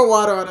 Well, they pour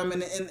water on him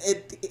and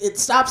it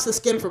stops the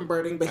skin from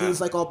burning, but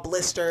he's like all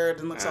blistered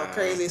and looks all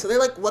crazy. So they're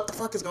like, what the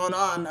fuck is going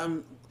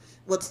on?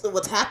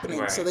 What's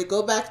happening? Right. So they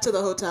go back to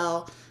the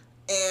hotel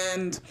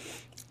and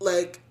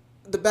like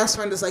the best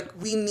friend is like,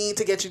 we need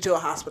to get you to a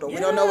hospital. Yeah.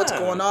 We don't know what's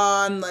going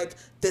on. Like,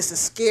 this is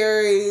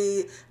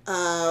scary.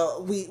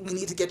 We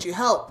need to get you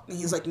help. And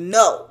he's like,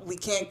 no, we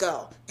can't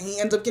go. And he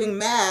ends up getting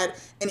mad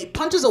and he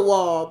punches a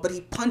wall, but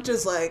he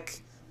punches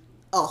like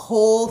a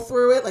hole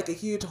through it, like a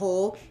huge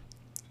hole.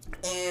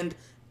 And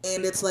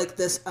it's like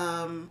this,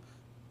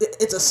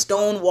 it's a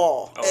stone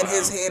wall and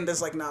his hand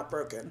is like not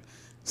broken.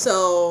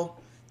 So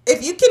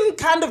if you can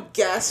kind of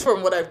guess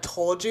from what I've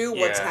told you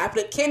what's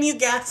happening, can you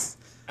guess?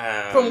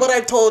 From what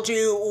I've told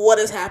you, what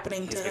is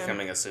happening to him? He's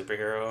becoming a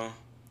superhero?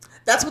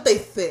 That's what they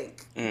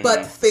think. Mm-hmm.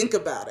 But think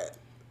about it.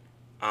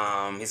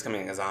 He's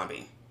becoming a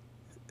zombie.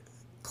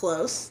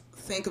 Close.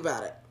 Think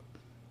about it.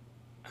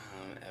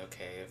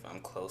 Okay, if I'm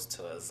close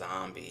to a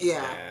zombie,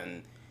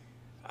 then...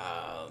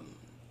 I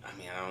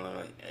don't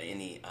know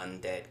any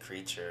undead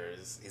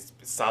creatures. He's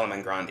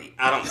Solomon Grundy.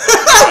 I don't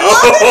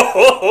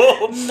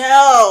know.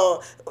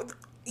 No.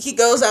 He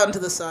goes out into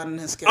the sun and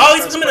his skin. Oh,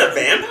 he's becoming a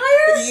vampire?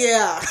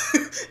 Yeah.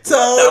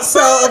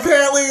 So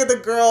apparently the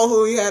girl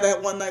who he had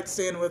that one night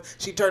stand with,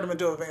 she turned him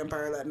into a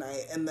vampire that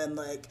night. And then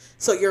like,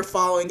 so you're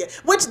following it.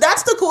 Which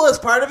that's the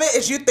coolest part of it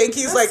is you think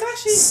he's like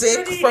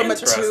sick from a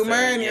tumor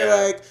and you're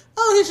like,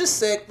 oh, he's just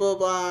sick, blah,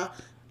 blah.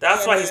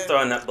 That's why he's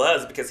throwing up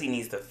blood, because he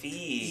needs to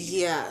feed.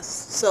 Yes.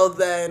 So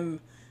then,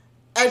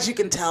 as you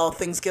can tell,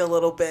 things get a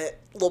little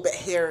bit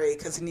hairy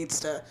because he needs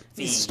to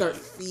start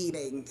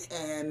feeding,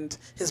 and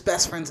his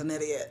best friend's an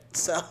idiot.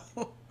 So I'd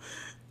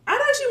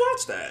actually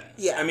watch that.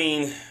 Yeah. I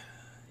mean,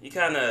 you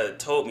kind of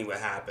told me what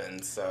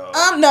happened, so.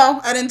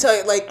 No, I didn't tell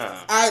you. Like,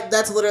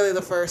 that's literally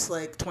the first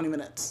like 20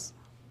 minutes.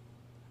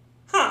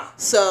 Huh.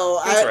 So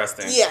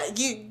interesting.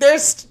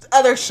 There's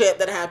other shit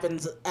that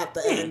happens at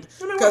the end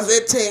because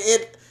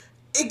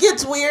it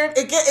gets weird.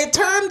 It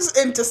turns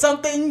into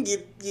something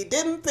you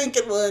didn't think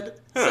it would.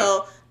 Huh.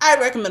 So I'd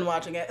recommend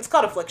watching it. It's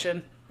called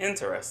Affliction.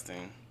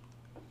 Interesting.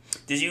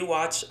 Did you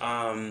watch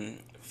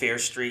Fear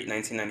Street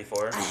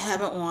 1994? I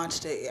haven't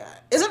watched it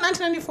yet. Isn't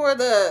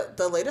 1994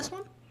 the latest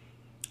one?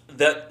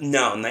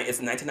 No,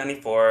 it's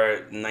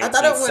 1994,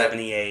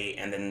 1978,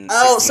 and then.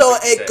 Oh, so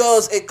it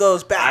goes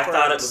backwards. I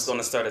thought it was going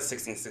to start at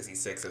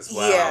 1666 as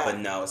well, but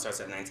no, it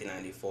starts at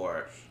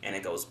 1994, and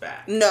it goes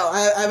back. No,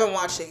 I haven't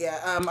watched it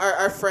yet.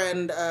 Our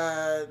friend,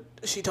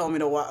 she told me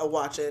to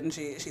watch it, and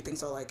she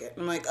thinks I'll like it.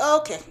 I'm like, oh,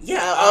 okay,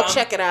 yeah, I'll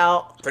check it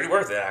out. Pretty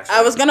worth it, actually.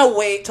 I was gonna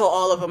wait till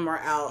all of them are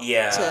out,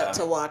 yeah,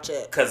 to watch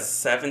it.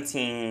 Because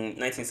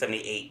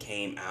 1978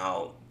 came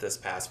out this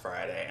past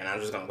Friday, and I'm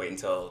just gonna wait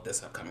until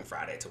this upcoming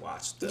Friday to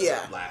watch the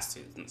last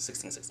two,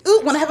 1666.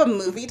 Ooh, want to have a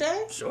movie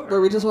day? Sure.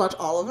 Where we just watch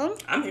all of them?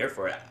 I'm here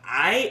for it.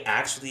 I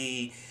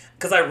actually,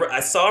 because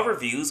I saw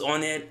reviews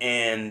on it,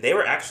 and they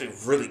were actually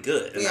really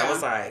good. And I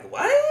was like,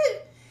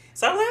 what?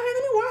 So I was like, hey,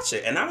 let me watch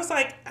it. And I was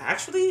like,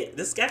 actually,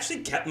 this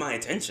actually kept my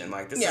attention.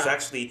 Like, this is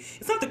actually,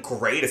 it's not the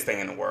greatest thing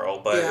in the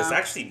world, but it's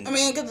actually... I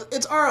mean,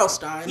 it's R.L.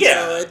 Stein,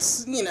 so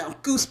it's,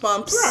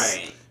 Goosebumps.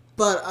 Right.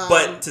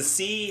 But to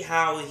see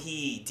how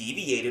he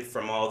deviated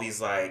from all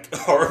these, like,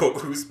 horrible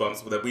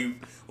Goosebumps that we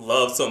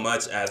loved so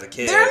much as a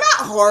kid. They're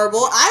not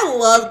horrible. I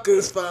love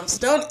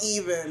Goosebumps. Don't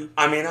even.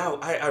 I mean,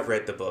 I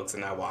read the books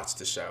and I watched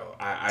the show.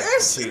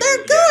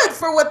 They're good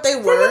for what they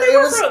were. It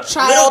was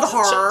child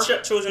horror.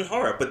 Children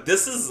horror. But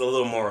this is a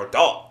little more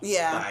adult.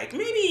 Yeah. Like,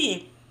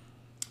 maybe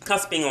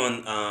cusping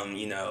on,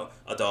 young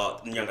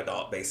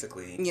adult,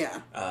 basically. Yeah.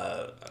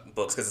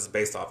 Books, because it's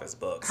based off as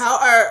books. How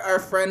our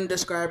friend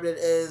described it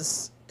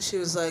is... She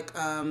was like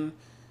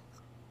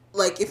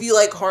if you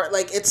like horror,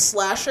 like it's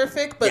slasher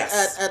fic, but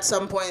at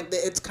some point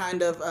it's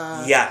kind of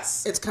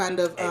it's kind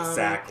of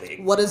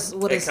exactly what is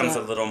it comes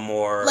a little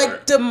more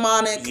like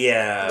demonic,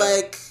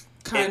 like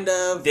kind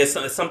of there's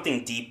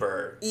something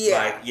deeper,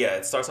 like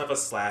it starts off a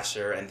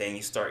slasher and then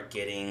you start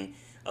getting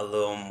a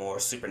little more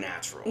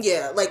supernatural,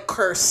 like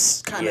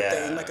curse kind of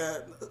thing,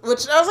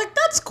 which I was like,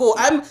 that's cool.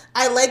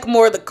 I like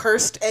more the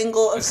cursed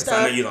angle of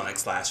stuff. I know you don't like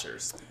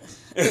slashers.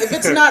 If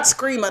it's not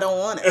Scream, I don't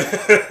want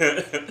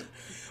it.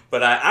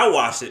 But I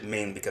watched it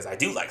mainly because I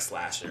do like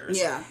slashers.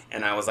 Yeah.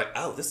 And I was like,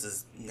 oh, this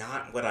is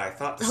not what I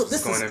thought this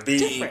was going to be.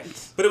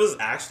 Different. But it was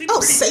actually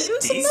pretty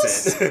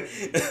decent.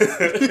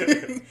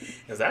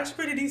 It was actually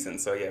pretty decent.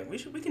 So yeah, we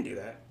can do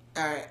that.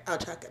 All right, I'll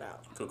check it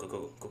out.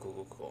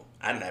 Cool.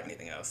 I didn't have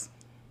anything else.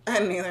 I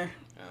didn't either.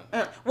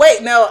 Oh.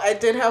 Wait, no, I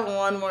did have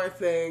one more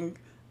thing,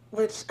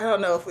 which I don't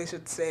know if we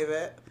should save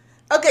it.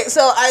 Okay,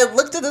 so I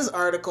looked at this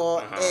article,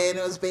 and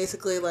it was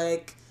basically,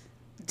 like,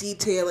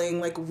 detailing,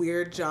 like,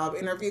 weird job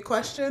interview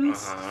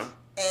questions.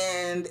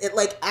 And it,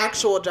 like,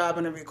 actual job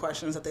interview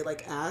questions that they,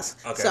 like, ask.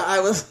 Okay. So I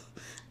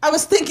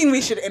was thinking we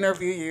should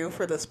interview you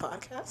for this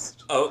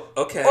podcast. Oh,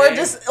 okay.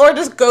 Or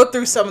just go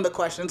through some of the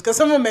questions, because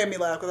some of them made me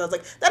laugh, because I was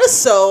like, that is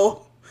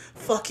so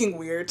fucking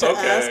weird to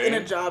ask in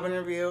a job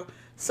interview.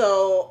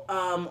 So,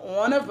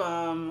 one of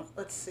them,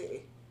 let's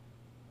see.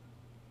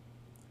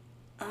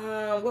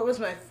 What was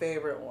my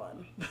favorite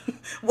one?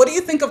 What do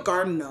you think of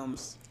garden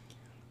gnomes?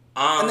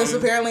 And this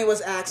apparently was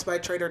asked by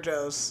Trader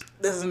Joe's.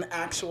 This is an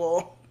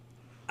actual...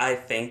 I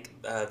think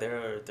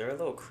they're a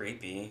little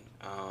creepy.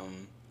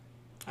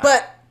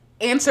 But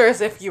answer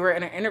as if you were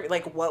in an interview.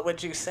 Like, what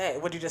would you say?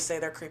 Would you just say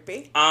they're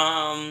creepy?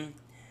 I've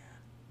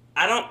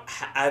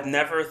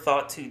never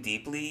thought too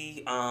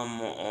deeply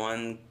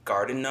on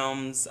garden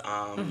gnomes.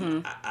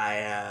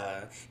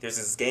 There's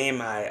this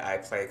game I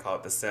play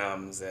called The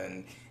Sims,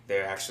 and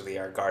there actually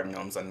are garden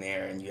gnomes on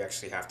there, and you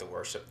actually have to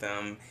worship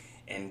them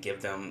and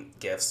give them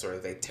gifts or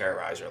they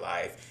terrorize your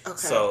life. Okay.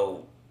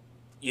 So,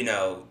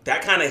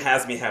 that kind of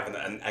has me having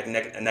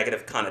a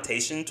negative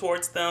connotation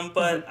towards them,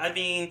 but I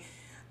mean,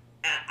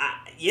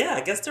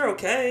 I guess they're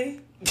okay.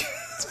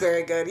 It's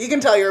very good. You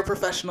can tell you're a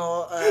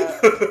professional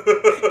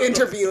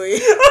interviewee.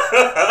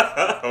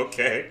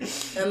 Okay.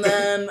 And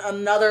then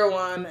another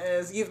one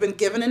is, you've been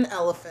given an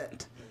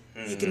elephant.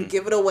 You can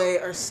give it away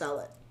or sell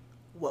it.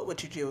 What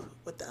would you do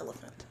with the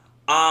elephant?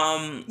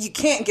 You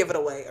can't give it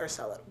away or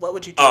sell it. What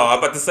would you do? Oh, I'm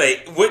about to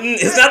say,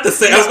 it's not the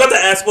same. I was about to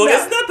ask,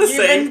 it's not the same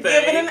thing. You've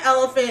been given an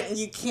elephant and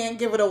you can't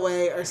give it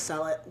away or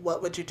sell it.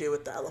 What would you do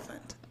with the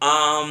elephant?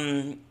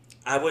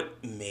 I would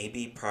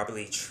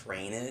probably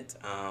train it.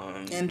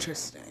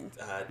 Interesting.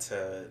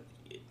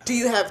 Do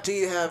you have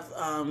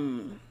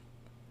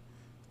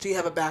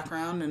a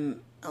background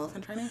in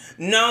elephant training?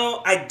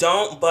 No, I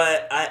don't.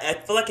 But I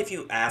feel like if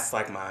you ask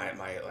like my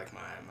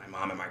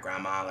mom and my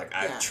grandma, like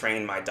I've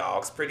trained my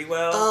dogs pretty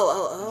well.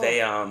 Oh.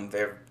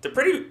 They're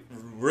pretty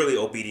really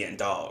obedient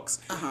dogs.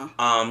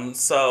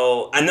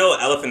 So I know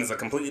elephant is a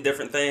completely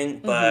different thing,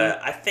 but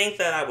I think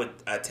that I would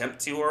attempt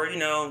to, or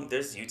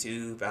there's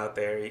YouTube out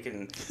there. You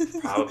can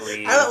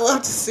probably. I would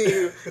love to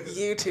see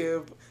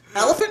YouTube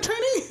elephant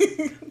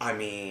training. I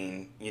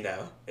mean,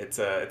 it's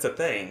a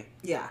thing.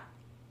 Yeah.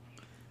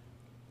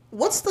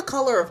 What's the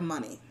color of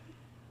money?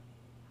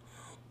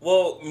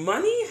 Well,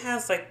 money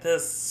has like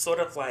this sort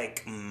of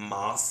like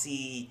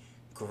mossy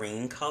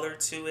green color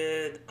to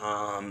it.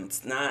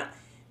 It's not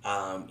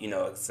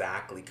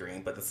exactly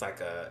green, but it's like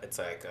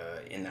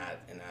in that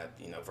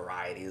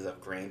varieties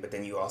of green. But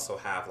then you also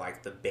have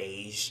like the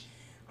beige,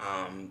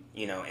 in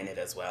it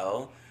as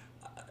well.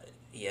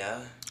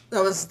 Yeah.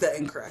 That was the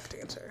incorrect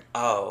answer.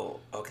 Oh,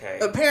 okay.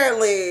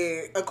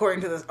 Apparently, according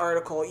to this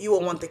article, you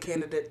will want the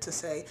candidate to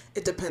say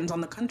it depends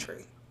on the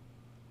country.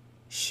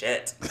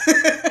 Shit.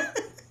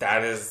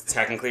 That is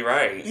technically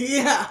right.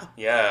 Yeah.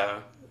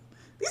 Yeah.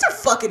 These are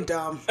fucking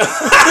dumb.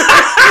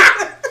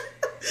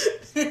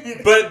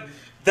 But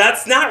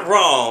that's not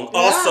wrong. Yeah.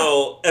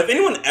 Also, if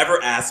anyone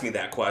ever asked me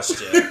that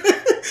question,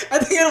 I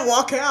think I'd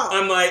walk out.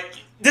 I'm like,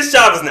 this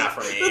job is not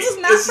for me. This is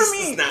not for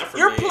me. It's not for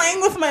You're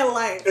playing with my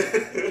life.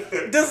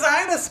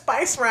 Design a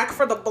spice rack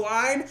for the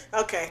blind.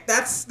 Okay,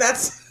 that's.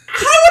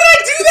 How would I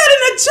do that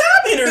in a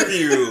job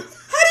interview?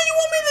 How do you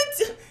want me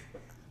to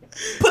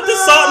put the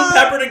salt and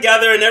pepper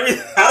together and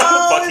everything? I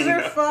don't fucking know.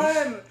 These are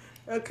fun.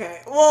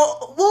 Okay,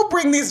 well, we'll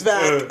bring these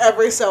back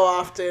every so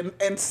often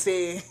and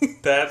see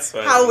That's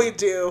funny. how we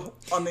do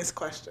on these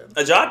questions.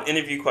 A job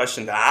interview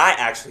question that I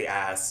actually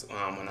ask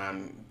when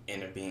I'm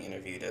being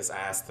interviewed is I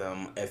ask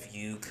them if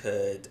you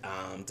could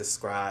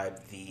describe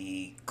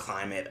the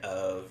climate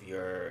of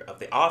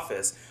the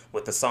office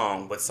with the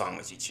song. What song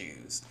would you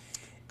choose?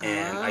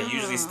 And I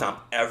usually stump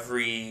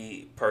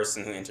every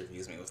person who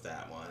interviews me with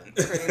that one.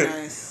 Pretty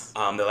nice.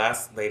 The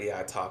last lady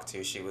I talked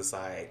to, she was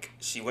like,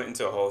 she went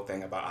into a whole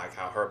thing about like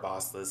how her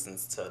boss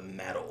listens to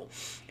metal,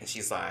 and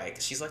she's like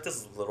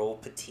this little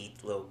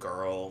petite little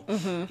girl,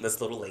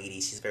 this little lady.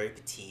 She's very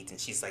petite and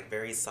she's like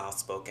very soft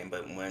spoken,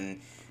 but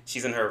when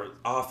she's in her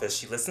office,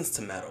 she listens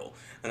to metal.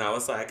 And I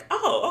was like,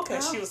 oh, okay.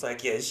 Yeah. She was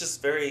like, yeah, it's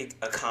just very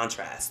a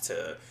contrast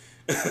to.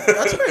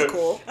 That's pretty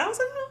cool. I was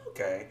like, oh,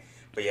 okay.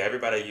 But yeah,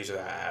 everybody usually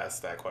I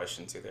ask that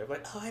question too. They're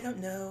like, oh, I don't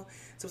know.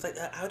 So it's like,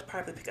 I would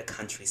probably pick a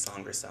country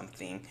song or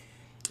something.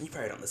 You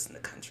probably don't listen to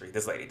country.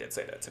 This lady did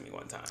say that to me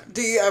one time.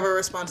 Do you ever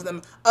respond to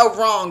them, oh,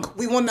 wrong,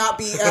 we will not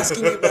be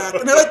asking you back?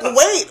 And they're like,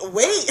 wait.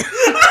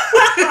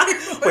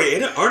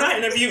 Wait, aren't I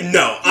interviewing?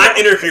 No, I'm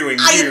interviewing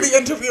you. I am the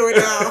interviewer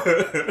now.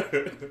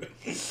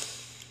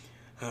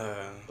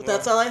 But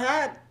that's all I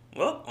had.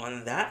 Well,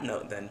 on that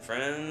note then,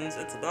 friends,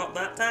 it's about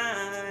that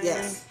time.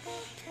 Yes.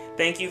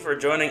 Thank you for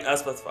joining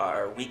us with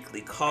our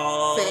weekly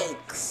call.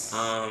 Thanks.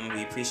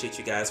 We appreciate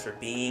you guys for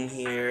being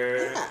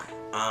here. Yeah.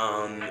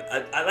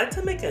 I'd like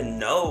to make a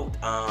note.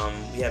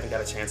 We haven't got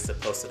a chance to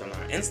post it on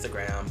our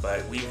Instagram,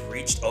 but we've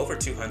reached over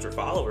 200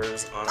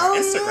 followers on our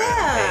Instagram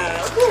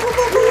page.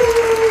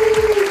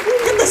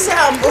 Get the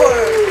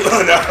soundboard.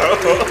 Oh, no.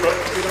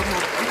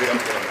 We don't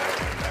get on that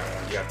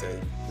one.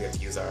 We have to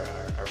use our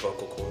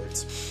vocal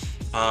cords.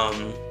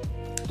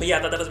 But yeah,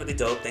 I thought that was really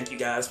dope. Thank you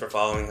guys for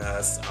following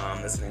us,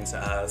 listening to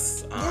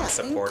us,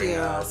 supporting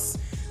us.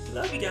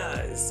 Love you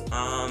guys.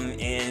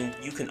 And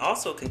you can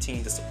also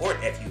continue to support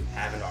if you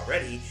haven't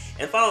already,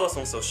 and follow us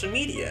on social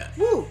media.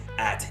 Woo.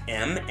 At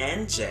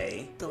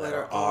MNJ, the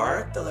letter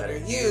R, the letter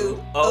U,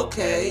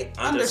 OK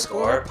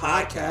 _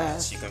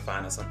 podcast. You can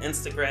find us on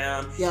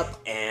Instagram. Yep.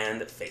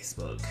 And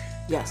Facebook.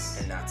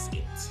 Yes. And that's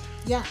it.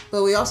 Yeah,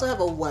 but we also have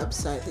a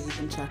website that you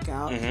can check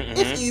out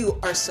if you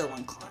are so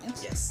inclined.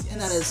 Yes. And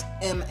that is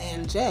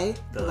MNJ,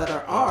 the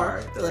letter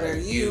R, the letter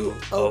U,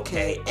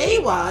 OKAY.com.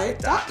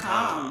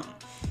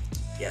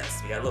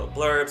 Yes, we got little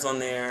blurbs on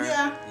there.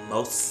 Yeah.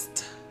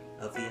 Most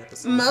of the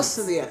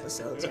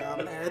episodes are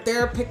on there.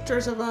 There are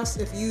pictures of us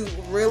if you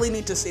really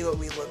need to see what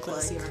we look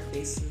like. See our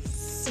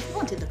faces. If you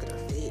want to look at our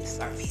face.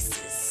 Our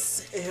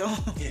faces. Ew.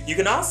 You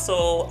can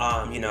also,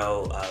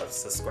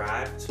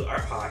 subscribe to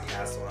our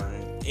podcast on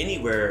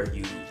anywhere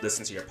you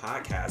listen to your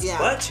podcast. Yeah.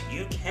 But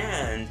you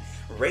can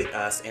rate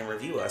us and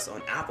review us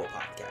on Apple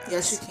Podcasts.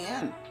 Yes, you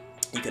can.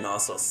 You can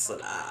also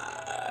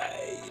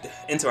slide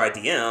into our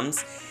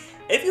DMs.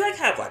 If you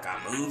have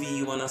a movie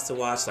you want us to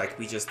watch, like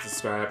we just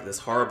described this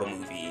horrible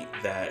movie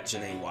that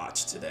Janae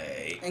watched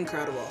today.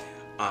 Incredible.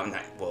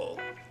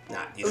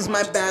 It was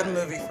my Bad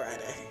Movie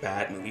Friday.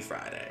 Bad Movie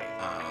Friday.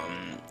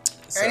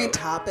 Or any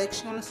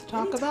topics you want us to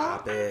talk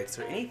about? Topics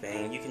or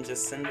anything, you can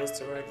just send those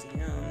to our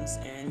DMs,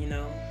 and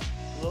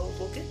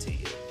we'll get to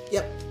you.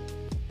 Yep.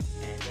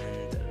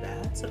 And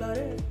that's about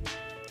it.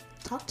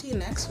 Talk to you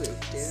next week,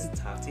 dude.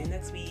 Talk to you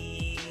next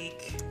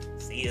week.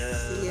 See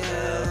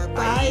ya.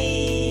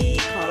 Bye.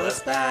 Call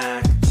us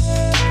back.